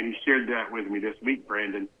and he shared that with me this week,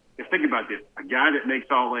 Brandon. Just think about this. A guy that makes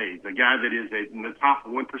all A's, a guy that is in the top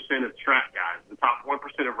 1% of track guys, the top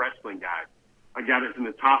 1% of wrestling guys, a guy that's in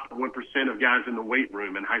the top 1% of guys in the weight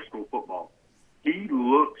room in high school football. He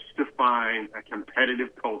looks to find a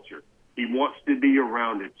competitive culture. He wants to be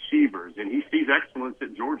around achievers, and he sees excellence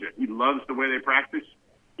at Georgia. He loves the way they practice.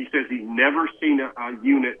 He says he's never seen a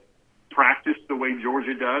unit practice the way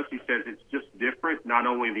Georgia does. He says it's just different, not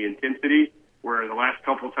only the intensity, where the last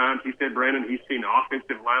couple of times he said, Brandon, he's seen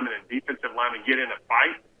offensive linemen and defensive linemen get in a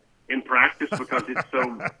fight in practice because it's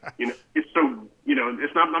so,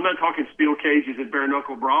 it's not, I'm not talking steel cages and bare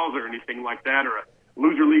knuckle brawls or anything like that, or a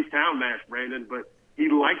loser leaves town match, Brandon, but he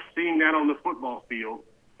likes seeing that on the football field.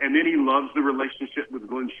 And then he loves the relationship with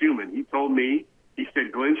Glenn Schumann. He told me, he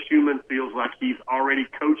said Glenn Schumann feels like he's already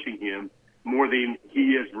coaching him more than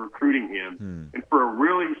he is recruiting him. And for a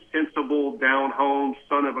really sensible, down-home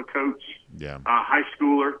son of a coach, high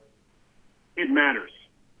schooler, it matters.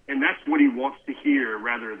 And that's what he wants to hear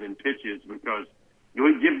rather than pitches, because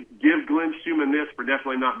give Glenn Schumann this for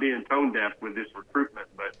definitely not being tone-deaf with this recruitment.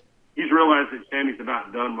 But he's realized that Sammy's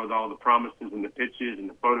about done with all the promises and the pitches and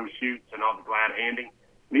the photo shoots and all the glad-handing.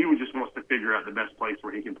 And he just wants to figure out the best place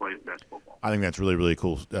where he can play his best football. I think that's really, really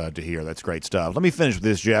cool to hear. That's great stuff. Let me finish with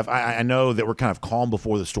this, Jeff. I know that we're kind of calm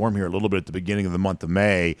before the storm here a little bit at the beginning of the month of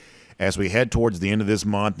May. As we head towards the end of this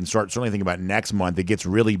month and start certainly thinking about next month, it gets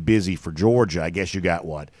really busy for Georgia. I guess you got,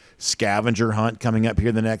 scavenger hunt coming up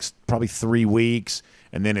here the next probably 3 weeks,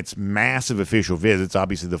 and then it's massive official visits,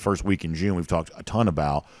 obviously the first week in June we've talked a ton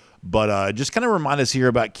about. But just kind of remind us here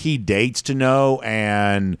about key dates to know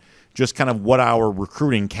and just kind of what our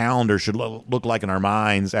recruiting calendar should look like in our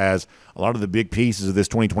minds, as a lot of the big pieces of this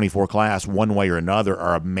 2024 class, one way or another,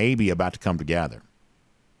 are maybe about to come together.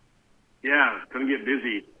 Yeah, it's going to get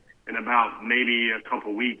busy in about maybe a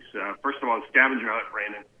couple weeks. First of all, scavenger hunt,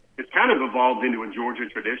 Brandon, it's kind of evolved into a Georgia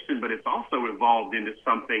tradition, but it's also evolved into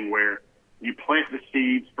something where you plant the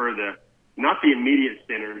seeds for not the immediate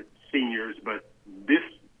seniors, but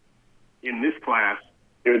in this class,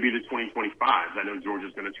 it would be the 2025s. I know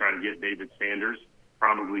Georgia's going to try to get David Sanders,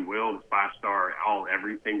 probably will, the 5-star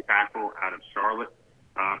all-everything tackle out of Charlotte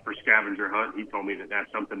for scavenger hunt. He told me that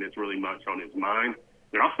that's something that's really much on his mind.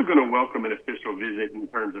 They're also going to welcome an official visit in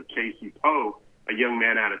terms of Casey Poe, a young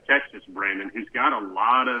man out of Texas, Brandon, who's got a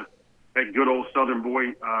lot of that good old Southern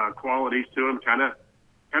boy qualities to him. Kind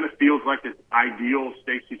of feels like the ideal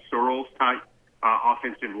Stacy Searles type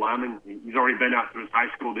offensive lineman. He's already been out to his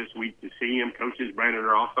high school this week to see him. Coaches, Brandon,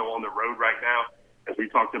 are also on the road right now, as we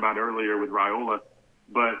talked about earlier with Raiola.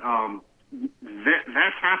 But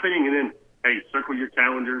that's happening. And then, hey, circle your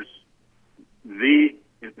calendars.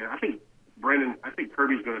 I think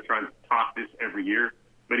Kirby's going to try and top this every year,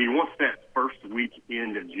 but he wants that first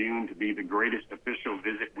weekend of June to be the greatest official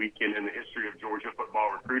visit weekend in the history of Georgia football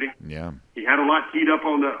recruiting. Yeah, he had a lot teed up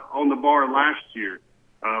on the bar last year.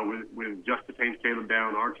 With Justin Haynes, Caleb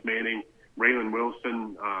Down, Arch Manning, Raylan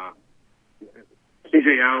Wilson,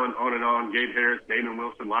 C.J. Allen, on and on, Gabe Harris, Damon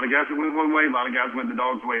Wilson. A lot of guys that went one way, a lot of guys went the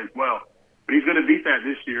Dogs' way as well. But he's going to beat that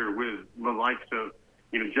this year with the likes of,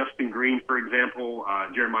 Justin Green, for example,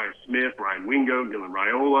 Jeremiah Smith, Ryan Wingo, Dylan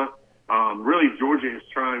Raiola. Really, Georgia is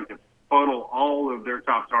trying to funnel all of their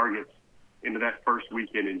top targets into that first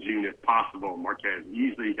weekend in June if possible. Marquez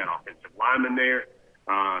Easley, you got offensive linemen there.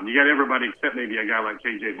 You got everybody except maybe a guy like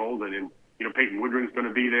KJ Bolden, and Peyton Woodard's going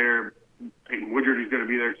to be there. Peyton Woodard is going to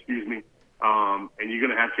be there, and you're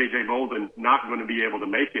going to have KJ Bolden not going to be able to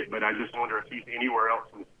make it. But I just wonder if he's anywhere else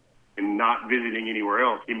and not visiting anywhere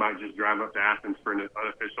else. He might just drive up to Athens for an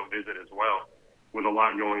unofficial visit as well, with a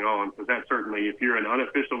lot going on. Because that certainly, if you're an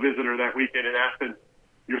unofficial visitor that weekend in Athens,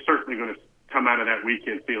 you're certainly going to come out of that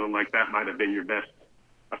weekend feeling like that might have been your best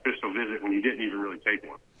official visit when you didn't even really take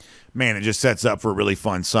one. Man, it just sets up for a really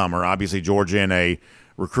fun summer. Obviously, Georgia in a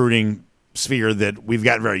recruiting sphere that we've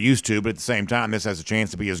gotten very used to, but at the same time, this has a chance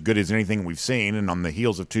to be as good as anything we've seen. And on the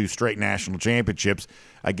heels of 2 straight national championships,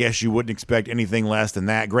 I guess you wouldn't expect anything less than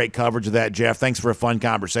that. Great coverage of that, Jeff. Thanks for a fun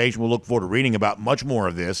conversation. We'll look forward to reading about much more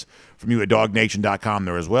of this from you at DawgNation.com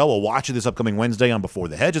there as well. We'll watch it this upcoming Wednesday on Before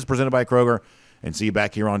the Hedges, presented by Kroger, and see you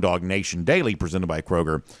back here on DawgNation Daily, presented by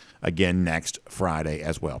Kroger, again next Friday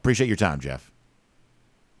as well. Appreciate your time, Jeff.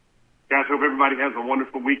 Guys, hope everybody has a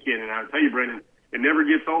wonderful weekend. And I'll tell you, Brandon, it never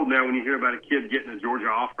gets old now when you hear about a kid getting a Georgia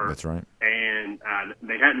offer. That's right. And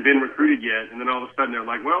they hadn't been recruited yet, and then all of a sudden they're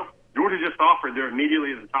like, well, Georgia just offered. They're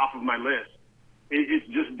immediately at the top of my list. It's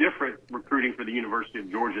just different recruiting for the University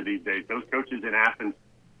of Georgia these days. Those coaches in Athens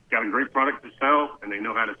got a great product to sell, and they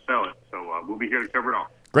know how to sell it. So we'll be here to cover it all.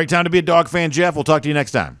 Great time to be a Dog fan, Jeff. We'll talk to you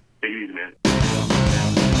next time. Take it easy, man.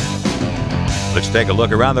 Let's take a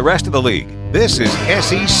look around the rest of the league. This is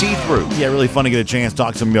SEC Through. Yeah, really fun to get a chance to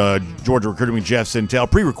talk some Georgia recruiting with Jeff Sentell.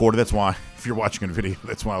 Pre-recorded, that's why, if you're watching a video,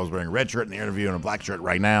 that's why I was wearing a red shirt in the interview and a black shirt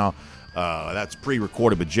right now. That's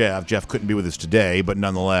pre-recorded with Jeff. Jeff couldn't be with us today, but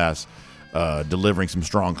nonetheless, delivering some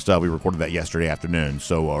strong stuff. We recorded that yesterday afternoon,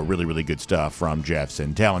 so really, really good stuff from Jeff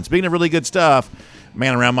Sentell. And speaking of really good stuff,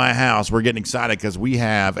 man, around my house, we're getting excited because we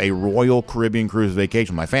have a Royal Caribbean Cruise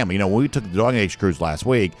vacation with my family. You know, when we took the DawgNation cruise last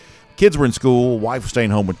week, kids were in school, wife was staying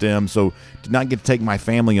home with them, so did not get to take my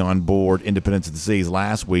family on board Independence of the Seas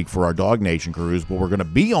last week for our DawgNation cruise, but we're going to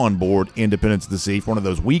be on board Independence of the Sea for one of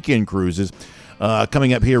those weekend cruises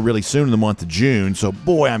coming up here really soon in the month of June. So,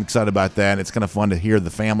 boy, I'm excited about that. It's kind of fun to hear the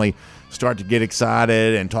family start to get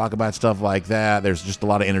excited and talk about stuff like that. There's just a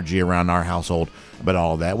lot of energy around our household about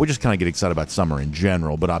all of that. We just kind of get excited about summer in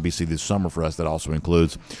general, but obviously this summer for us, that also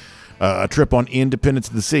includes a trip on Independence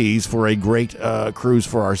of the Seas for a great cruise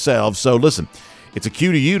for ourselves. So listen, it's a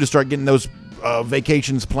cue to you to start getting those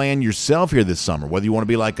vacations planned yourself here this summer, whether you want to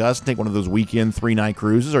be like us and take one of those weekend 3-night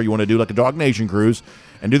cruises, or you want to do like a DawgNation cruise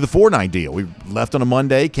and do the 4-night deal. We left on a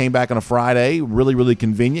Monday, came back on a Friday, really, really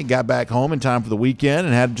convenient, got back home in time for the weekend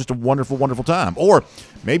and had just a wonderful, wonderful time. Or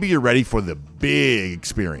maybe you're ready for the big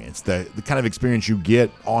experience, the kind of experience you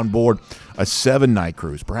get on board a 7-night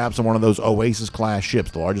cruise, perhaps on one of those Oasis-class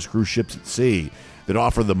ships, the largest cruise ships at sea, that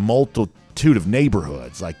offer the multitude of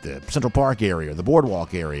neighborhoods like the Central Park area, the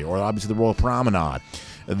Boardwalk area, or obviously the Royal Promenade,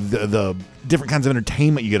 the different kinds of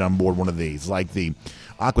entertainment you get on board one of these, like the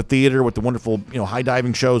Aqua Theater with the wonderful, high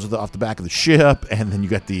diving shows off the back of the ship, and then you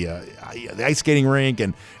got the ice skating rink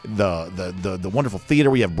and the wonderful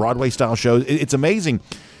theater. We have Broadway style shows. It's amazing.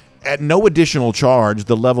 At no additional charge,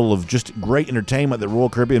 the level of just great entertainment that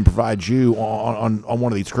Royal Caribbean provides you on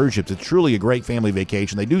one of these cruise ships. It's truly a great family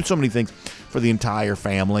vacation. They do so many things for the entire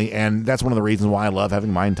family, and that's one of the reasons why I love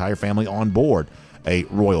having my entire family on board a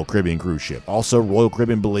Royal Caribbean cruise ship. Also, Royal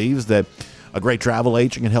Caribbean believes that a great travel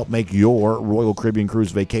agent can help make your Royal Caribbean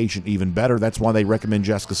cruise vacation even better. That's why they recommend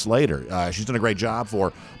Jessica Slater. She's done a great job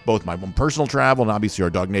for both my own personal travel and obviously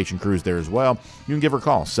our DawgNation cruise there as well. You can give her a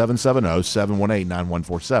call,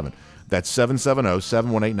 770-718-9147. That's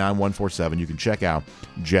 770-718-9147. You can check out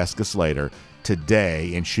Jessica Slater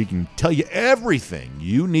today, and she can tell you everything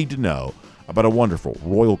you need to know about a wonderful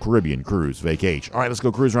Royal Caribbean cruise vacation. All right, let's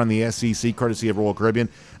go cruise around the SEC, courtesy of Royal Caribbean.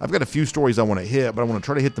 I've got a few stories I want to hit, but I want to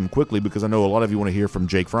try to hit them quickly because I know a lot of you want to hear from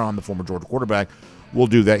Jake Fromm, the former Georgia quarterback. We'll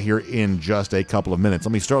do that here in just a couple of minutes.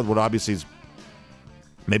 Let me start with what obviously is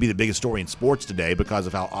maybe the biggest story in sports today because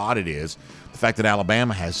of how odd it is. The fact that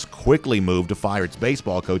Alabama has quickly moved to fire its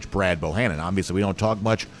baseball coach, Brad Bohannon. Obviously, we don't talk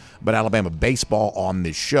much about Alabama baseball on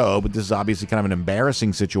this show, but this is obviously kind of an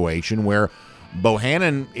embarrassing situation where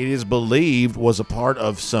Bohannon, it is believed, was a part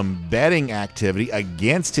of some betting activity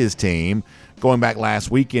against his team going back last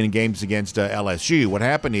weekend in games against LSU. What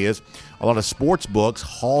happened is a lot of sports books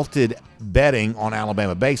halted betting on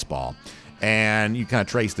Alabama baseball. And you kind of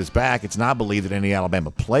trace this back. It's not believed that any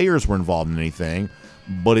Alabama players were involved in anything,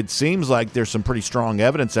 but it seems like there's some pretty strong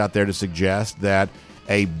evidence out there to suggest that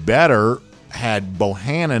a bettor had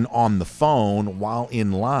Bohannon on the phone while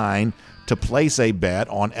in line to place a bet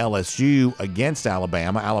on LSU against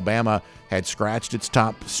Alabama. Alabama had scratched its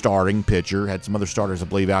top starting pitcher, had some other starters, I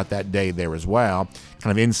believe, out that day there as well.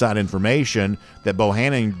 Kind of inside information that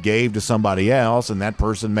Bohannon gave to somebody else, and that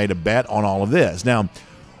person made a bet on all of this. Now,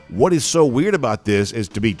 what is so weird about this is,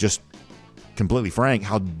 to be just completely frank,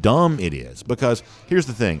 how dumb it is. Because here's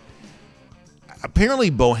the thing.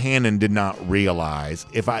 Apparently, Bohannon did not realize,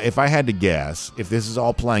 if I had to guess, if this is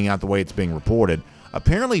all playing out the way it's being reported,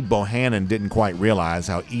 apparently Bohannon didn't quite realize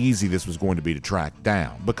how easy this was going to be to track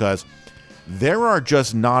down, because there are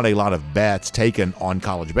just not a lot of bets taken on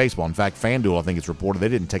college baseball. In fact, FanDuel, I think it's reported, they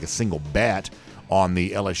didn't take a single bet on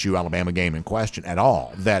the LSU-Alabama game in question at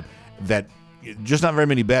all. That just not very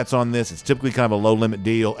many bets on this. It's typically kind of a low-limit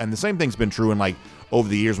deal, and the same thing's been true in over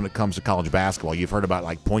the years when it comes to college basketball. You've heard about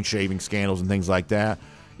point shaving scandals and things like that.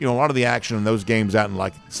 A lot of the action in those games out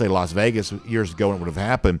in say Las Vegas years ago when it would have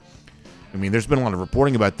happened. I mean, there's been a lot of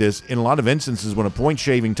reporting about this. In a lot of instances, when a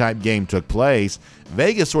point-shaving type game took place,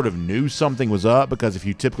 Vegas sort of knew something was up, because if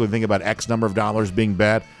you typically think about X number of dollars being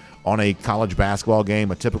bet on a college basketball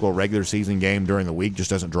game, a typical regular season game during the week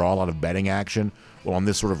just doesn't draw a lot of betting action. Well, on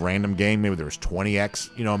this sort of random game, maybe there was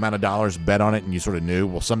 20X, amount of dollars bet on it, and you sort of knew,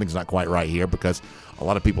 well, something's not quite right here, because a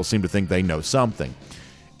lot of people seem to think they know something.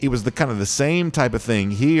 It was the kind of the same type of thing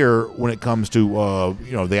here when it comes to,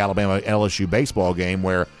 the Alabama-LSU baseball game,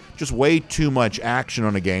 where just way too much action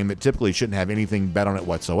on a game that typically shouldn't have anything bet on it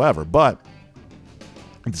whatsoever. But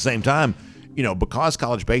at the same time, because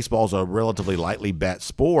college baseball is a relatively lightly bet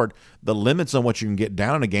sport, the limits on what you can get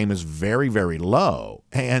down in a game is very, very low.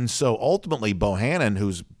 And so ultimately, Bohannon,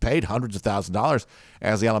 who's paid hundreds of thousands of dollars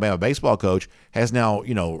as the Alabama baseball coach, has now,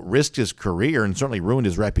 risked his career and certainly ruined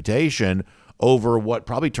his reputation over what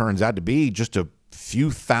probably turns out to be just a few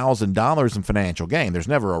 $1,000s in financial gain. There's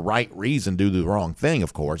never a right reason to do the wrong thing,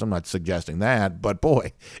 of course. I'm not suggesting that. But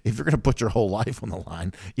boy, if you're going to put your whole life on the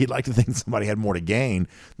line, you'd like to think somebody had more to gain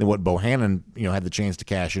than what Bohannon, had the chance to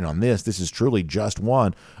cash in on this. This is truly just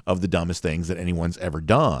one of the dumbest things that anyone's ever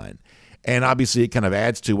done. And obviously, it kind of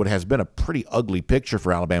adds to what has been a pretty ugly picture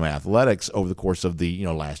for Alabama athletics over the course of the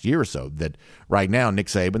last year or so. That right now, Nick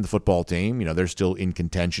Saban, the football team, they're still in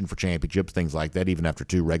contention for championships, things like that, even after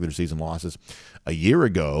 2 regular season losses a year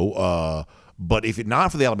ago. But if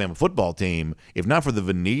not for the Alabama football team, if not for the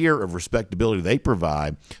veneer of respectability they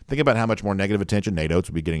provide, think about how much more negative attention Nate Oates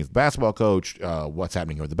would be getting as the basketball coach, what's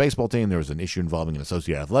happening here with the baseball team. There was an issue involving an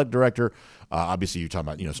associate athletic director. Obviously, you're talking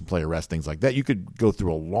about some player arrests, things like that. You could go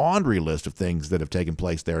through a laundry list of things that have taken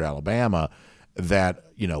place there at Alabama that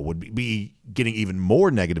would be getting even more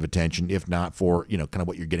negative attention if not for kind of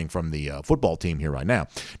what you're getting from the football team here right now.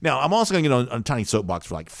 Now, I'm also going to get on a tiny soapbox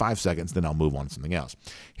for like 5 seconds, then I'll move on to something else.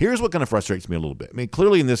 Here's what kind of frustrates me a little bit. I mean,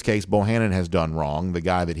 clearly in this case, Bohannon has done wrong. The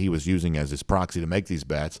guy that he was using as his proxy to make these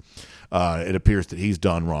bets, it appears that he's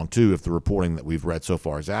done wrong too, if the reporting that we've read so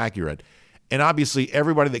far is accurate. And obviously,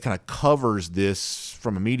 everybody that kind of covers this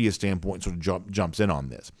from a media standpoint sort of jumps in on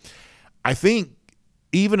this. I think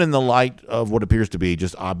even in the light of what appears to be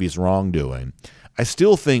just obvious wrongdoing, I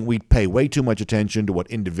still think we pay way too much attention to what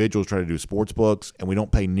individuals try to do to sports books, and we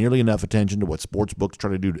don't pay nearly enough attention to what sports books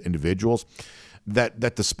try to do to individuals.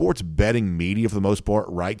 That the sports betting media, for the most part,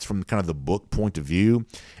 writes from kind of the book point of view,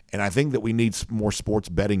 and I think that we need more sports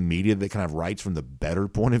betting media that kind of writes from the better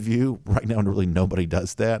point of view. Right now, really nobody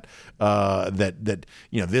does that.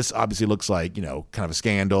 This obviously looks like kind of a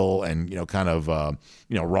scandal and kind of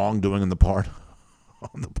wrongdoing on the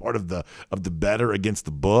part of the bettor against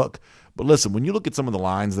the book. But listen, when you look at some of the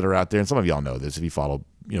lines that are out there, and some of y'all know this if you follow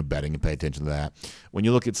betting and pay attention to that, when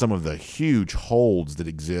you look at some of the huge holds that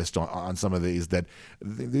exist on some of these, that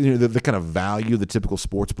the kind of value the typical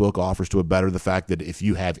sports book offers to a bettor, the fact that if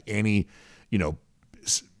you have any,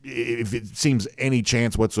 if it seems any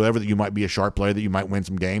chance whatsoever that you might be a sharp player, that you might win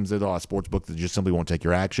some games, there's a lot of sports books that just simply won't take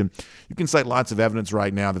your action. You can cite lots of evidence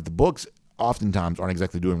right now that the books oftentimes aren't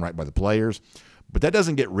exactly doing right by the players. But that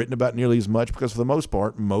doesn't get written about nearly as much because, for the most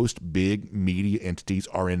part, most big media entities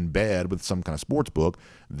are in bed with some kind of sports book.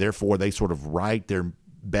 Therefore, they sort of write their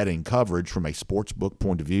betting coverage from a sports book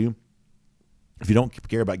point of view. If you don't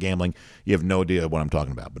care about gambling, you have no idea what I'm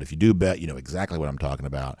talking about. But if you do bet, you know exactly what I'm talking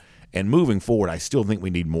about. And moving forward, I still think we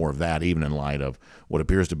need more of that, even in light of what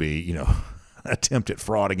appears to be, attempt at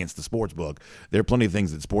fraud against the sports book. There are plenty of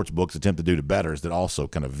things that sports books attempt to do to bettors that also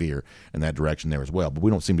kind of veer in that direction there as well. But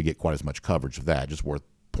we don't seem to get quite as much coverage of that. Just worth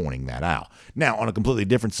pointing that out. Now, on a completely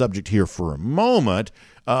different subject here for a moment,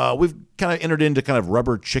 we've kind of entered into kind of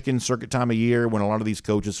rubber chicken circuit time of year when a lot of these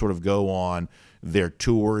coaches sort of go on their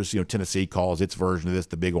tours. Tennessee calls its version of this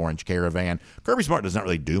the Big Orange Caravan. Kirby Smart does not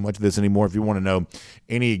really do much of this anymore. If you want to know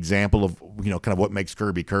any example of, kind of what makes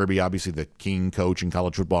Kirby, obviously the king coach in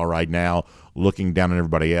college football right now, looking down on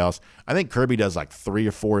everybody else. I think Kirby does like 3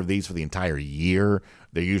 or 4 of these for the entire year.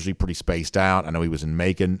 They're usually pretty spaced out. I know he was in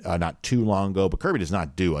Macon not too long ago, but Kirby does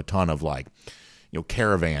not do a ton of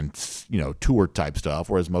caravan, tour type stuff,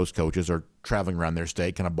 whereas most coaches are traveling around their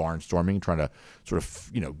state, kind of barnstorming, trying to sort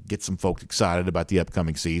of, get some folks excited about the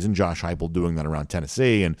upcoming season. Josh Heupel doing that around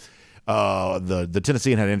Tennessee. And the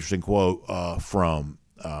Tennessean had an interesting quote from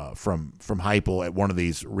Heupel at one of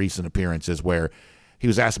these recent appearances where he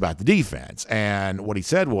was asked about the defense. And what he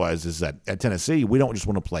said is that at Tennessee, we don't just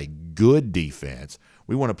want to play good defense.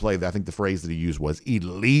 We want to play, I think the phrase that he used was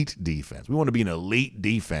elite defense. We want to be an elite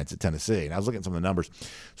defense at Tennessee. And I was looking at some of the numbers.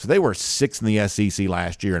 So they were 6th in the SEC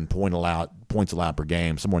last year in points allowed per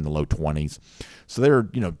game, somewhere in the low 20s. So they're,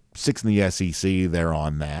 6th in the SEC. They're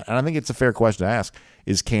on that. And I think it's a fair question to ask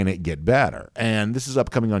is, can it get better? And this is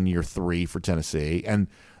upcoming on year 3 for Tennessee. And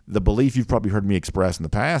the belief you've probably heard me express in the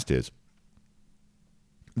past is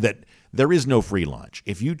that there is no free lunch.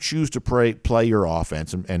 If you choose to play your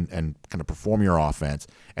offense and kind of perform your offense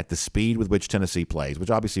at the speed with which Tennessee plays, which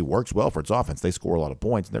obviously works well for its offense, they score a lot of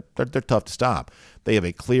points, and they're tough to stop. They have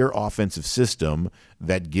a clear offensive system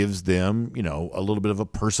that gives them, a little bit of a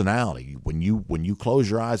personality. When you close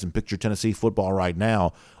your eyes and picture Tennessee football right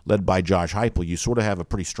now, led by Josh Heupel, you sort of have a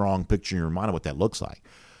pretty strong picture in your mind of what that looks like.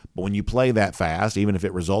 But when you play that fast, even if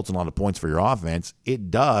it results in a lot of points for your offense,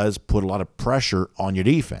 it does put a lot of pressure on your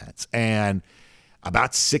defense. And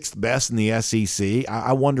about sixth best in the SEC.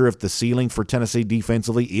 I wonder if the ceiling for Tennessee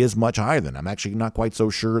defensively is much higher than. I'm actually not quite so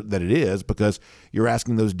sure that it is, because you're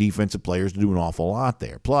asking those defensive players to do an awful lot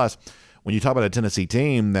there. Plus, when you talk about a Tennessee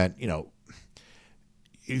team that,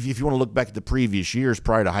 if you want to look back at the previous years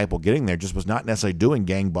prior to Heupel getting there, just was not necessarily doing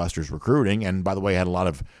gangbusters recruiting, and by the way, had a lot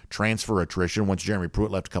of transfer attrition once Jeremy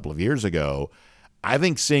Pruitt left a couple of years ago. I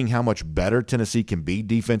think seeing how much better Tennessee can be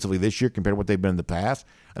defensively this year compared to what they've been in the past,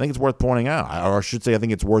 I think it's worth pointing out. Or I should say, I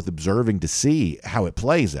think it's worth observing to see how it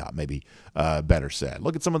plays out, maybe better said.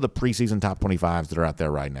 Look at some of the preseason top 25s that are out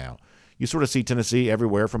there right now. You sort of see Tennessee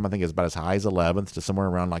everywhere from, I think it's about as high as 11th to somewhere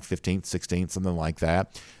around like 15th, 16th, something like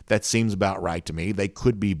that. That seems about right to me. They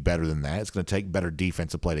could be better than that. It's going to take better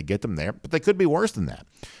defensive play to get them there, but they could be worse than that.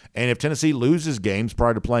 And if Tennessee loses games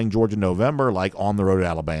prior to playing Georgia in November, like on the road at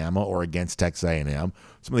Alabama or against Texas A&M,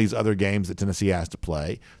 some of these other games that Tennessee has to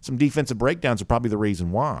play, some defensive breakdowns are probably the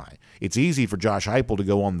reason why. It's easy for Josh Heupel to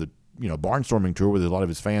go on the barnstorming tour with a lot of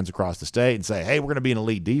his fans across the state and say, hey, we're going to be an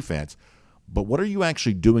elite defense. But what are you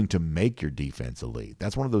actually doing to make your defense elite?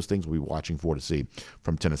 That's one of those things we'll be watching for to see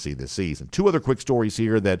from Tennessee this season. Two other quick stories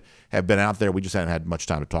here that have been out there. We just haven't had much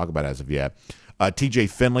time to talk about as of yet. TJ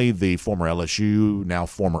Finley, the former LSU, now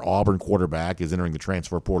former Auburn quarterback, is entering the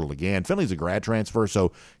transfer portal again. Finley's a grad transfer,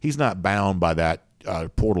 so he's not bound by that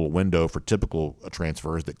portal window for typical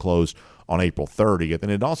transfers that closed on April 30th.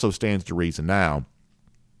 And it also stands to reason now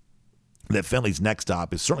that Finley's next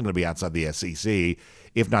stop is certainly going to be outside the SEC,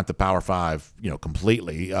 if not the Power Five,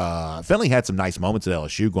 completely. Finley had some nice moments at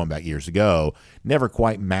LSU going back years ago. Never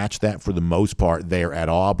quite matched that for the most part there at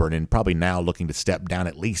Auburn, and probably now looking to step down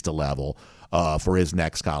at least a level for his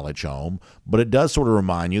next college home. But it does sort of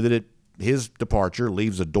remind you that his departure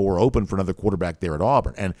leaves a door open for another quarterback there at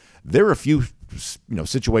Auburn. And there are a few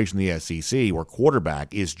situations in the SEC where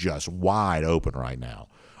quarterback is just wide open right now.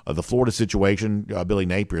 The Florida situation, Billy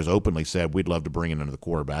Napier has openly said we'd love to bring in another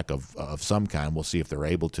quarterback of some kind. We'll see if they're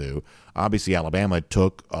able to. Obviously, Alabama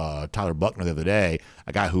took Tyler Buckner the other day,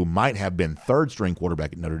 a guy who might have been third-string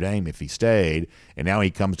quarterback at Notre Dame if he stayed, and now he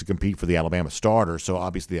comes to compete for the Alabama starter. So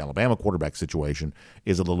obviously the Alabama quarterback situation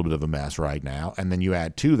is a little bit of a mess right now. And then you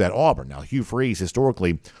add to that Auburn. Now, Hugh Freeze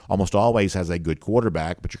historically almost always has a good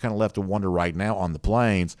quarterback, but you're kind of left to wonder right now on the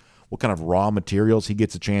Plains what kind of raw materials he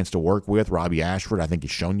gets a chance to work with. Robbie Ashford, I think,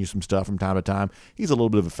 has shown you some stuff from time to time. He's a little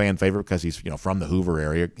bit of a fan favorite because he's from the Hoover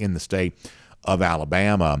area in the state of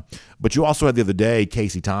Alabama. But you also had the other day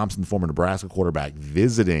Casey Thompson, the former Nebraska quarterback,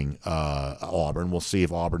 visiting Auburn. We'll see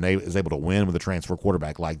if Auburn is able to win with a transfer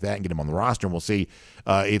quarterback like that and get him on the roster. And we'll see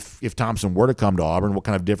if Thompson were to come to Auburn, what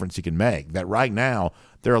kind of difference he can make. That right now,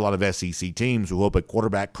 there are a lot of SEC teams who hope a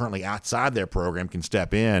quarterback currently outside their program can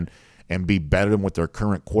step in and be better than what their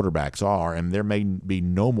current quarterbacks are, and there may be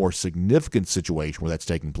no more significant situation where that's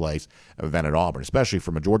taking place than at Auburn, especially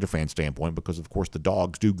from a Georgia fan standpoint, because, of course, the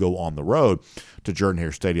Dogs do go on the road to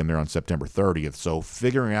Jordan-Hare Stadium there on September 30th. So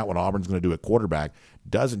figuring out what Auburn's going to do at quarterback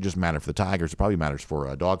doesn't just matter for the Tigers. It probably matters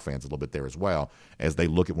for Dog fans a little bit there as well as they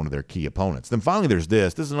look at one of their key opponents. Then finally there's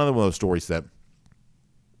this. This is another one of those stories that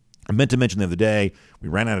I meant to mention the other day. We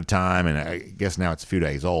ran out of time, and I guess now it's a few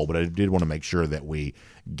days old, but I did want to make sure that we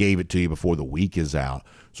gave it to you before the week is out.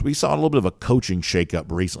 So we saw a little bit of a coaching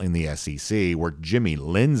shakeup recently in the SEC where Jimmy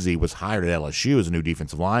Lindsey was hired at LSU as a new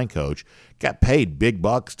defensive line coach, got paid big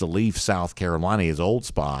bucks to leave South Carolina, his old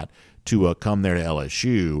spot, to come there to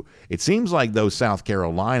LSU. It seems like, though, South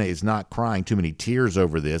Carolina is not crying too many tears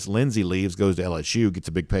over this. Lindsey leaves, goes to LSU, gets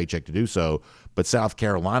a big paycheck to do so, but South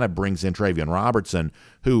Carolina brings in Travion Robertson,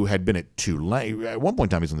 who had been at Tulane. At one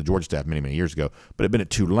point in time, he was on the Georgia staff many, many years ago, but had been at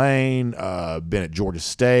Tulane, been at Georgia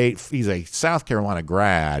State. He's a South Carolina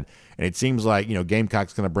grad, and it seems like,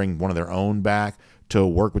 Gamecock's going to bring one of their own back to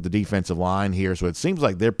work with the defensive line here. So it seems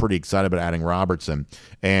like they're pretty excited about adding Robertson.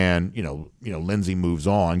 And, Lindsey moves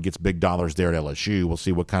on, gets big dollars there at LSU. We'll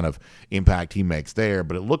see what kind of impact he makes there.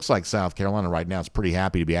 But it looks like South Carolina right now is pretty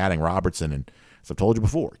happy to be adding Robertson. And as I've told you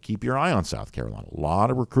before, keep your eye on South Carolina. A lot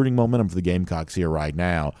of recruiting momentum for the Gamecocks here right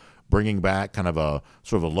now, bringing back kind of a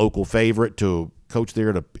sort of a local favorite to coach there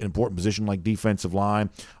at an important position like defensive line.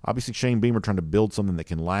 Obviously, Shane Beamer trying to build something that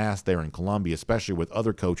can last there in Columbia, especially with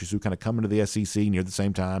other coaches who kind of come into the SEC near the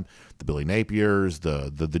same time. The Billy Napiers,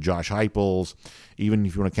 the Josh Heupels, even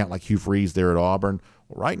if you want to count like Hugh Freeze there at Auburn.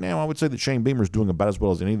 Well, right now, I would say that Shane Beamer is doing about as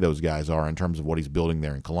well as any of those guys are in terms of what he's building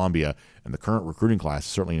there in Columbia, and the current recruiting class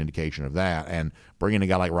is certainly an indication of that. And bringing a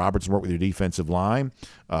guy like Robertson to work with your defensive line,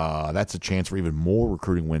 that's a chance for even more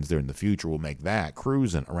recruiting wins there in the future. We'll make that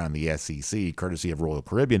cruising around the SEC, courtesy of Royal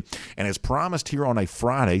Caribbean. And as promised here on a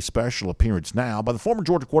Friday, special appearance now by the former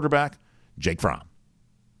Georgia quarterback, Jake Fromm.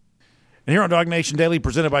 And here on DawgNation Daily,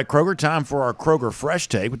 presented by Kroger, time for our Kroger Fresh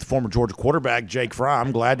Take with the former Georgia quarterback, Jake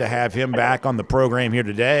Fromm. Glad to have him back on the program here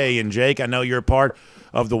today. And, Jake, I know you're a part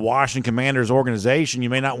of the Washington Commanders organization. You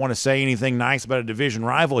may not want to say anything nice about a division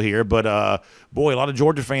rival here, but, boy, a lot of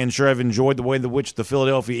Georgia fans sure have enjoyed the way in which the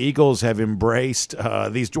Philadelphia Eagles have embraced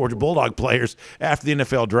these Georgia Bulldog players after the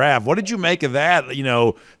NFL draft. What did you make of that? You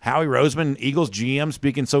know, Howie Roseman, Eagles GM,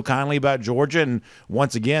 speaking so kindly about Georgia and,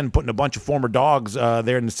 once again, putting a bunch of former dogs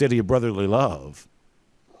there in the city of brotherly love.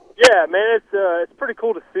 Yeah, man, it's pretty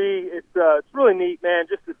cool to see. It's really neat, man,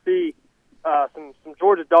 just to see some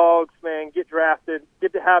Georgia dogs, man, get drafted,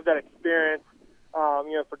 get to have that experience.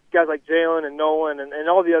 For guys like Jalen and Nolan and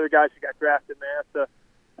all the other guys who got drafted, man,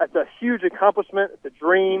 that's a huge accomplishment. It's a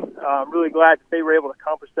dream. I'm really glad that they were able to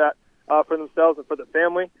accomplish that for themselves and for their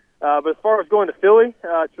family. But as far as going to Philly,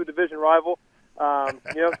 to a division rival,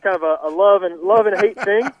 it's kind of a love and hate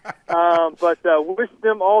thing. But wish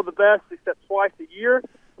them all the best, except twice a year,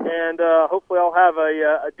 and hopefully I'll have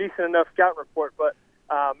a decent enough scouting report. But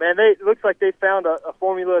man, it looks like they found a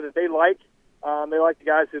formula that they like. They like the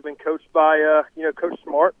guys who've been coached by Coach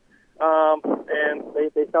Smart, and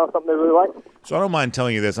they found something they really like. So I don't mind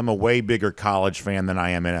telling you this. I'm a way bigger college fan than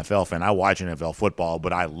I am NFL fan. I watch NFL football,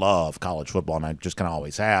 but I love college football, and I just kind of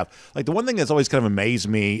always have. Like, the one thing that's always kind of amazed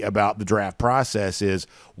me about the draft process is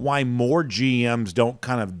why more GMs don't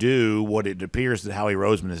kind of do what it appears that Howie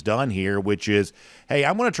Roseman has done here, which is, hey,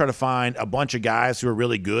 I'm going to try to find a bunch of guys who are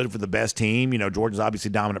really good for the best team. You know, Georgia's obviously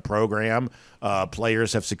a dominant program.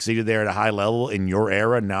 Players have succeeded there at a high level in your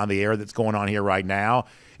era, now the era that's going on here right now.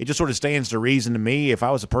 It just sort of stands to reason to me, if I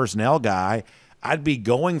was a personnel guy, I'd be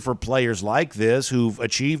going for players like this who've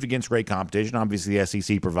achieved against great competition. Obviously, the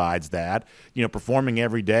SEC provides that. You know, performing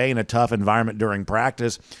every day in a tough environment during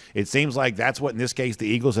practice. It seems like that's what, in this case, the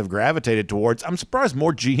Eagles have gravitated towards. I'm surprised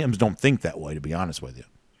more GMs don't think that way, to be honest with you.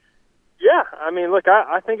 Yeah, I mean, look,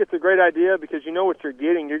 I think it's a great idea because you know what you're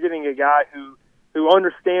getting. You're getting a guy who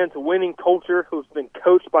understands winning culture, who's been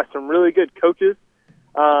coached by some really good coaches,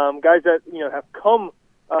 guys that, have come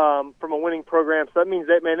from a winning program. So that means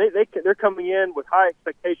that, man, they're coming in with high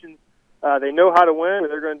expectations. They know how to win, and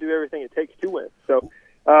they're going to do everything it takes to win. So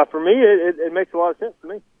for me, it makes a lot of sense to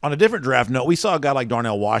me. On a different draft note, we saw a guy like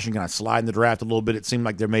Darnell Washington kind of slide in the draft a little bit. It seemed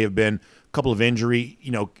like there may have been a couple of injury,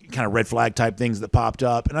 kind of red flag type things that popped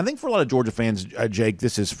up. And I think for a lot of Georgia fans, Jake,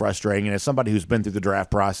 this is frustrating. And as somebody who's been through the draft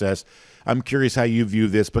process, I'm curious how you view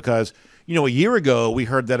this because, a year ago we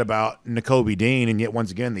heard that about Nakobe Dean, and yet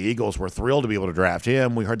once again the Eagles were thrilled to be able to draft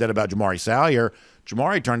him. We heard that about Jamari Salyer.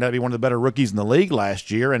 Jamari turned out to be one of the better rookies in the league last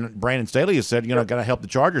year, and Brandon Staley has said, got to help the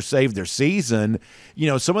Chargers save their season.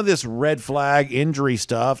 Some of this red flag injury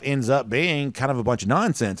stuff ends up being kind of a bunch of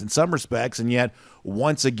nonsense in some respects, and yet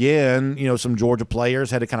once again, some Georgia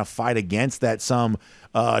players had to kind of fight against that some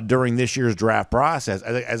during this year's draft process.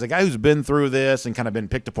 As a guy who's been through this and kind of been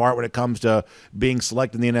picked apart when it comes to being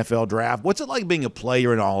selected in the NFL draft, what's it like being a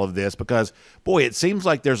player in all of this? Because, boy, it seems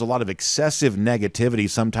like there's a lot of excessive negativity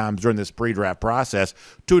sometimes during this pre-draft process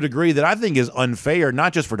to a degree that I think is unfair,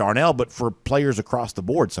 not just for Darnell, but for players across the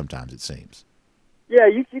board sometimes, it seems. Yeah,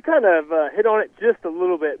 you kind of hit on it just a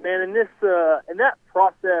little bit, man. In that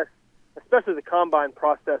process, especially the combine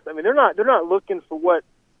process, I mean, they're not looking for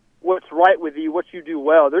what's right with you, what you do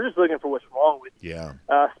well. They're just looking for what's wrong with you. Yeah.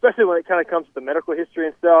 Especially when it kind of comes to the medical history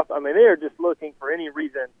and stuff. I mean, they are just looking for any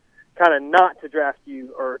reason kind of not to draft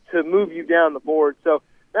you or to move you down the board. So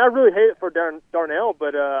I really hate it for Darnell,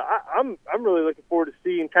 but I'm really looking forward to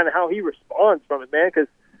seeing kind of how he responds from it, man, because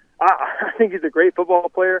I think he's a great football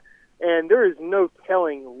player, and there is no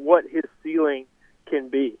telling what his ceiling can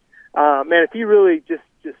be. Man, if he really just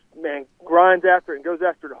grinds after it and goes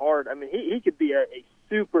after it hard, I mean, he could be a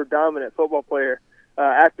super dominant football player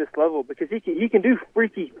at this level because he can do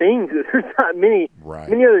freaky things that there's not many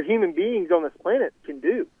other human beings on this planet can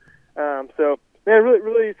do. So, man,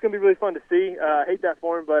 really, it's going to be really fun to see. I hate that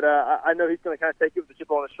for him, but I know he's going to kind of take it with a chip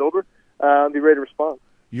on his shoulder and be ready to respond.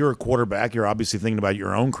 You're a quarterback. You're obviously thinking about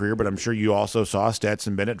your own career, but I'm sure you also saw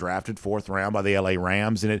Stetson Bennett drafted 4th round by the LA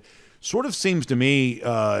Rams, and it sort of seems to me,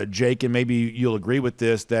 Jake, and maybe you'll agree with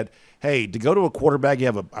this, that, hey, to go to a quarterback, you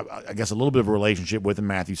have, I guess, a little bit of a relationship with him,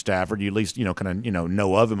 Matthew Stafford. You at least, kind of,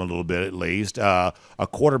 know of him a little bit at least. A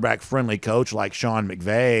quarterback-friendly coach like Sean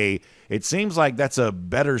McVay, it seems like that's a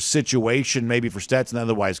better situation maybe for Stetson than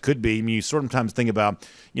otherwise could be. I mean, you sometimes think about,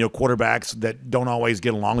 quarterbacks that don't always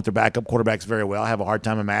get along with their backup quarterbacks very well. I have a hard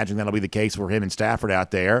time imagining that'll be the case for him and Stafford out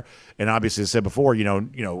there. And obviously, as I said before,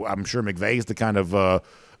 I'm sure McVay's the kind of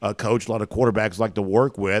coach a lot of quarterbacks like to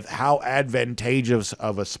work with. How advantageous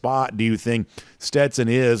of a spot do you think Stetson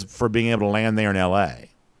is for being able to land there in L.A.?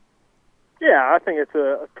 Yeah, I think it's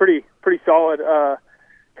a pretty solid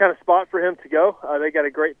kind of spot for him to go. They got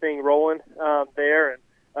a great thing rolling there,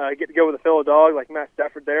 and get to go with a fellow dog like Matt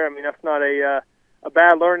Stafford there. I mean, that's not a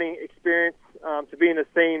bad learning experience to be in the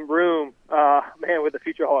same room, man, with a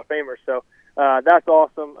future Hall of Famer. So that's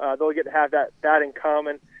awesome. They'll get to have that in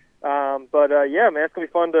common. Yeah, man, it's gonna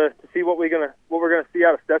be fun to see what we're gonna see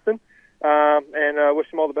out of Stetson, and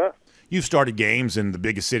wish him all the best. You've started games in the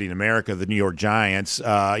biggest city in America, the New York Giants.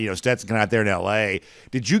 Stetson kind of out there in L.A.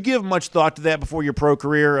 Did you give much thought to that before your pro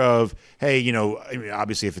career of, hey, I mean,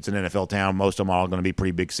 obviously if it's an NFL town, most of them are all going to be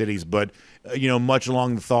pretty big cities, but, much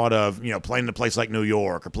along the thought of, playing in a place like New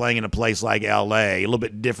York or playing in a place like L.A., a little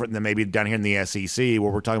bit different than maybe down here in the SEC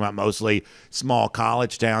where we're talking about mostly small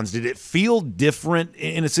college towns. Did it feel different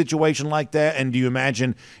in a situation like that? And do you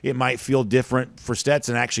imagine it might feel different for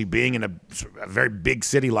Stetson actually being in a very big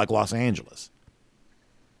city like Los Angeles?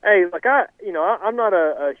 Hey, like I'm not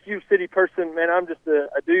a huge city person, man. I'm just a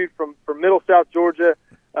dude from Middle South Georgia,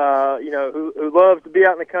 who loves to be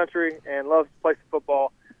out in the country and loves to play some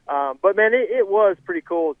football. But man, it was pretty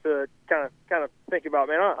cool to kind of think about.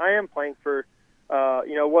 Man, I am playing for,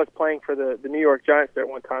 was playing for the New York Giants there at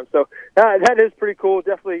one time. So that is pretty cool.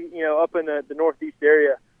 Definitely, up in the Northeast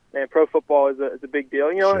area, and pro football is a big deal.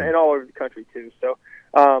 Sure. And all over the country too. So.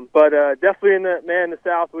 Definitely in the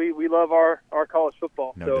South, we love our college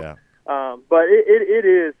football. No doubt. But it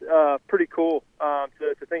is pretty cool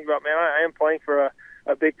to think about. Man, I am playing for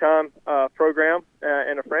a big time program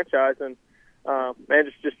and a franchise, and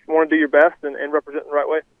man, just want to do your best and represent the right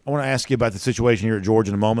way. I want to ask you about the situation here at Georgia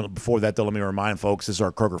in a moment. Before that, though, let me remind folks, this is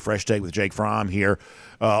our Kroger Fresh Take with Jake Fromm here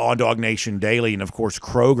on DawgNation Daily. And, of course,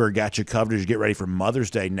 Kroger got you covered as you get ready for Mother's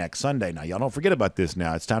Day next Sunday. Now, y'all don't forget about this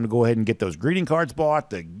now. It's time to go ahead and get those greeting cards bought,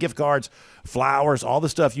 the gift cards, flowers, all the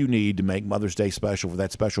stuff you need to make Mother's Day special for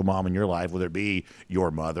that special mom in your life, whether it be your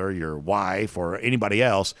mother, your wife, or anybody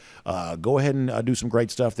else. Go ahead and do some great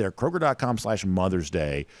stuff there. Kroger.com/Mother's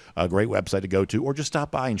Day, a great website to go to, or just stop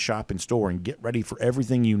by and shop in store and get ready for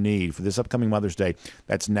everything you need for this upcoming Mother's Day.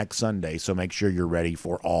 That's next Sunday, so make sure you're ready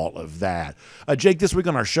for all of that. Jake, this week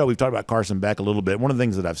on our show, we've talked about Carson Beck a little bit. One of the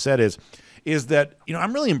things that I've said is that,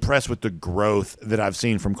 I'm really impressed with the growth that I've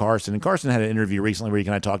seen from Carson. And Carson had an interview recently where he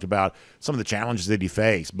kind of talked about some of the challenges that he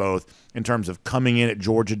faced, both in terms of coming in at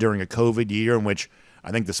Georgia during a COVID year in which I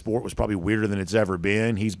think the sport was probably weirder than it's ever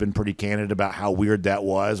been. He's been pretty candid about how weird that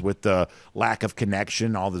was with the lack of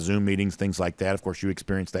connection, all the Zoom meetings, things like that. Of course, you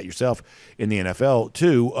experienced that yourself in the NFL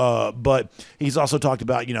too. But he's also talked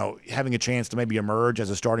about, having a chance to maybe emerge as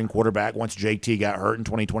a starting quarterback once JT got hurt in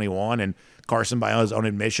 2021, and Carson, by his own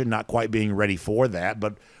admission, not quite being ready for that.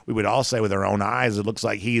 But we would all say with our own eyes, it looks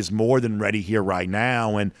like he is more than ready here right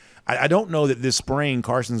now. And I don't know that this spring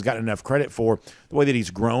Carson's got enough credit for the way that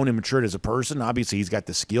he's grown and matured as a person. Obviously, he's got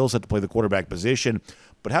the skill set to play the quarterback position.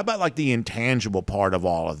 But how about like the intangible part of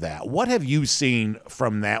all of that? What have you seen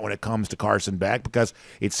from that when it comes to Carson Beck? Because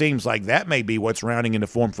it seems like that may be what's rounding into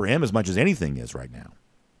form for him as much as anything is right now.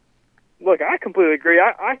 Look, I completely agree.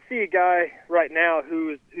 I see a guy right now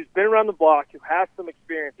who's been around the block, who has some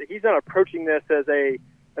experience. He's not approaching this as a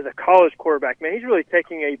college quarterback. Man, he's really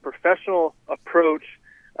taking a professional approach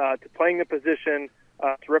to playing the position,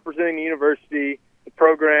 to representing the university, the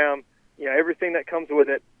program, everything that comes with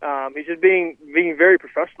it. He's just being very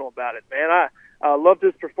professional about it, man. I loved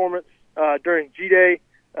his performance during G-Day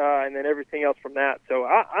and then everything else from that. So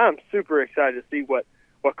I'm super excited to see what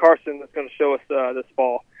Carson is going to show us this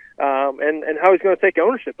fall. And how he's going to take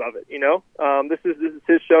ownership of it. This is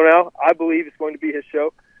his show now. I believe it's going to be his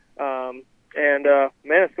show. Man,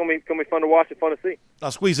 it's going to be fun to watch and fun to see.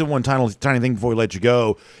 I'll squeeze in one tiny thing before we let you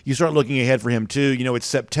go. You start looking ahead for him too. It's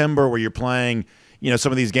September where you're playing,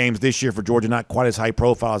 some of these games this year for Georgia, not quite as high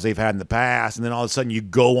profile as they've had in the past. And then all of a sudden you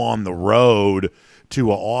go on the road to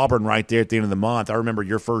Auburn right there at the end of the month. I remember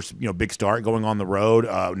your first, big start going on the road,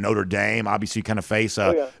 Notre Dame. Obviously, you kind of face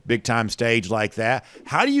a big-time stage like that.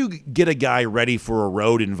 How do you get a guy ready for a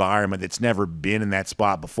road environment that's never been in that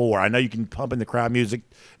spot before? I know you can pump in the crowd music,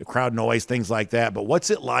 the crowd noise, things like that, but what's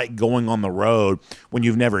it like going on the road when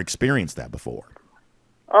you've never experienced that before?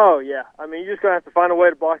 Oh, yeah. I mean, you're just going to have to find a way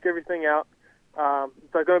to block everything out.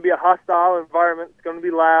 It's going to be a hostile environment. It's going to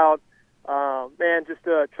be loud. Man, just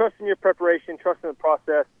trust in your preparation, trust in the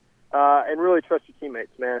process, and really trust your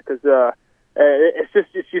teammates, man, because it's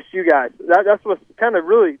just you guys. That's what's kind of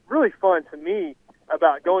really, really fun to me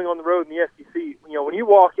about going on the road in the SEC. When you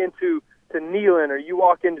walk into Neyland or you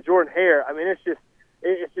walk into Jordan Hare, I mean,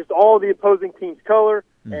 it's just all the opposing team's color,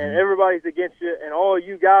 and everybody's against you, and all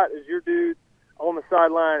you got is your dudes on the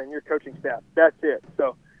sideline and your coaching staff. That's it.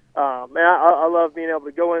 So, man, I love being able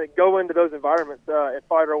to go into those environments and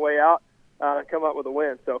fight our way out. come up with a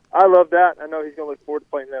win. So I love that. I know he's going to look forward to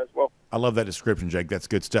playing that as well. I love that description, Jake. That's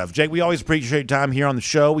good stuff. Jake, we always appreciate your time here on the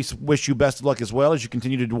show. We wish you best of luck as well as you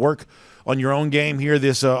continue to work on your own game here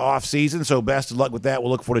this off season. So best of luck with that.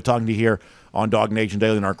 We'll look forward to talking to you here on DawgNation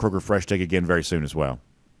Daily and our Kroger Fresh Take again very soon as well.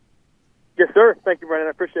 Yes, sir. Thank you, Brandon.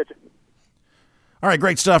 I appreciate you. All right,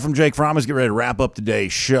 great stuff from Jake Fromm. Let's get ready to wrap up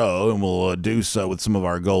today's show, and we'll do so with some of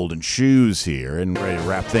our golden shoes here and ready to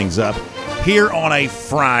wrap things up here on a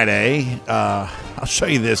Friday. I'll show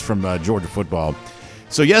you this from Georgia football.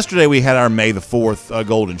 So yesterday we had our May the 4th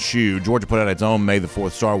golden shoe. Georgia put out its own May the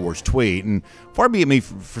 4th Star Wars tweet, and far be it me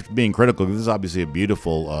for being critical, because this is obviously a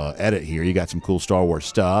beautiful edit here. You got some cool Star Wars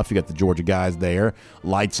stuff. You got the Georgia guys there,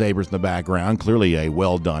 lightsabers in the background. Clearly a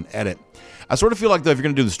well-done edit. I sort of feel like, though, if you're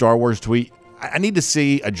going to do the Star Wars tweet, I need to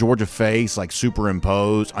see a Georgia face like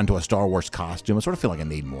superimposed onto a Star Wars costume. I sort of feel like I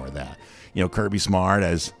need more of that. You know, Kirby Smart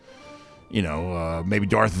as, maybe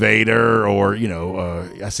Darth Vader, or,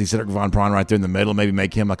 I see Cedric Von Braun right there in the middle. Maybe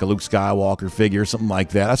make him like a Luke Skywalker figure, something like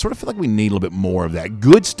that. I sort of feel like we need a little bit more of that.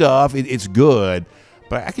 Good stuff. It's good.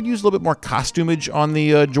 But I could use a little bit more costumage on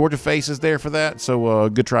the Georgia faces there for that. So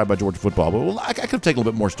good try by Georgia football. But I could take a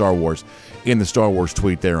little bit more Star Wars in the Star Wars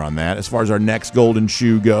tweet there on that. As far as our next golden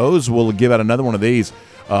shoe goes, we'll give out another one of these.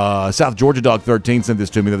 South Georgia Dog 13 sent this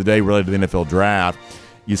to me the other day related to the NFL draft.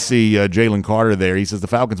 You see Jalen Carter there. He says the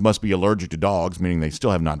Falcons must be allergic to dogs, meaning they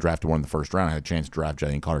still have not drafted one in the first round. I had a chance to draft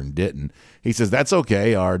Jalen Carter and didn't. He says that's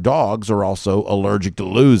okay. Our dogs are also allergic to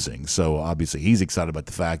losing. So obviously he's excited about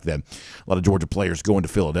the fact that a lot of Georgia players go into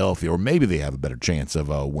Philadelphia, or maybe they have a better chance of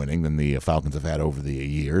winning than the Falcons have had over the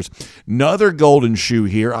years. Another golden shoe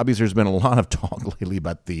here. Obviously there's been a lot of talk lately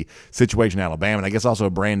about the situation in Alabama, and I guess also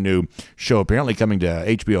a brand new show apparently coming to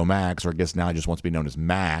HBO Max, or I guess now it just wants to be known as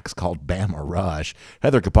Max, called Bama Rush.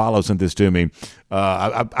 Heather Capallo sent this to me.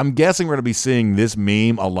 I'm guessing we're going to be seeing this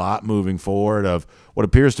meme a lot moving forward, of what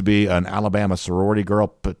appears to be an Alabama sorority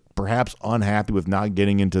girl, but perhaps unhappy with not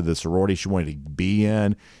getting into the sorority she wanted to be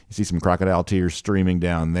in. You see some crocodile tears streaming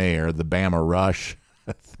down there. The Bama Rush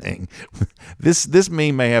thing. This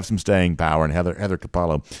meme may have some staying power, and Heather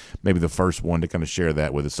Capallo may be the first one to kind of share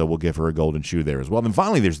that with us, so we'll give her a golden shoe there as well. Then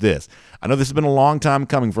finally, there's this. I know this has been a long time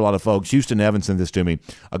coming for a lot of folks. Houston Evans sent this to me.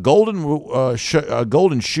 A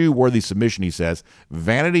golden shoe worthy submission, he says.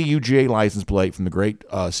 Vanity UGA license plate from the great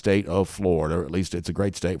state of Florida, or at least it's a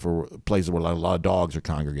great state for places where a lot of dogs are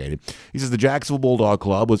congregated. He says the Jacksonville Bulldog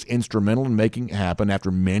Club was instrumental in making it happen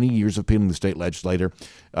after many years of appealing to the state legislator.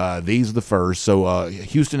 These are the first. So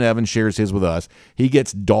Houston Evans shares his with us. He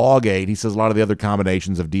gets Dog 8. He says a lot of the other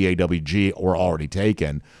combinations of DAWG were already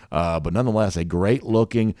taken. But nonetheless, a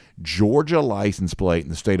great-looking Georgia license plate in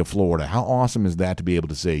the state of Florida. How awesome is that to be able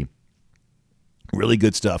to see? Really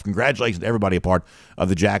good stuff. Congratulations to everybody a part of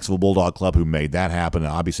the Jacksonville Bulldog Club who made that happen.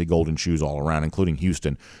 And obviously, golden shoes all around, including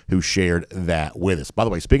Houston, who shared that with us. By the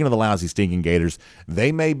way, speaking of the lousy, stinking Gators,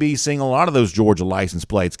 they may be seeing a lot of those Georgia license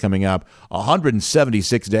plates coming up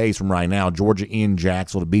 176 days from right now. Georgia in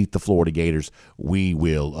Jacksonville to beat the Florida Gators. We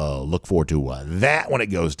will look forward to that when it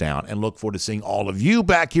goes down, and look forward to seeing all of you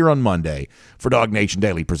back here on Monday for DawgNation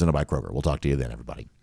Daily, presented by Kroger. We'll talk to you then, everybody.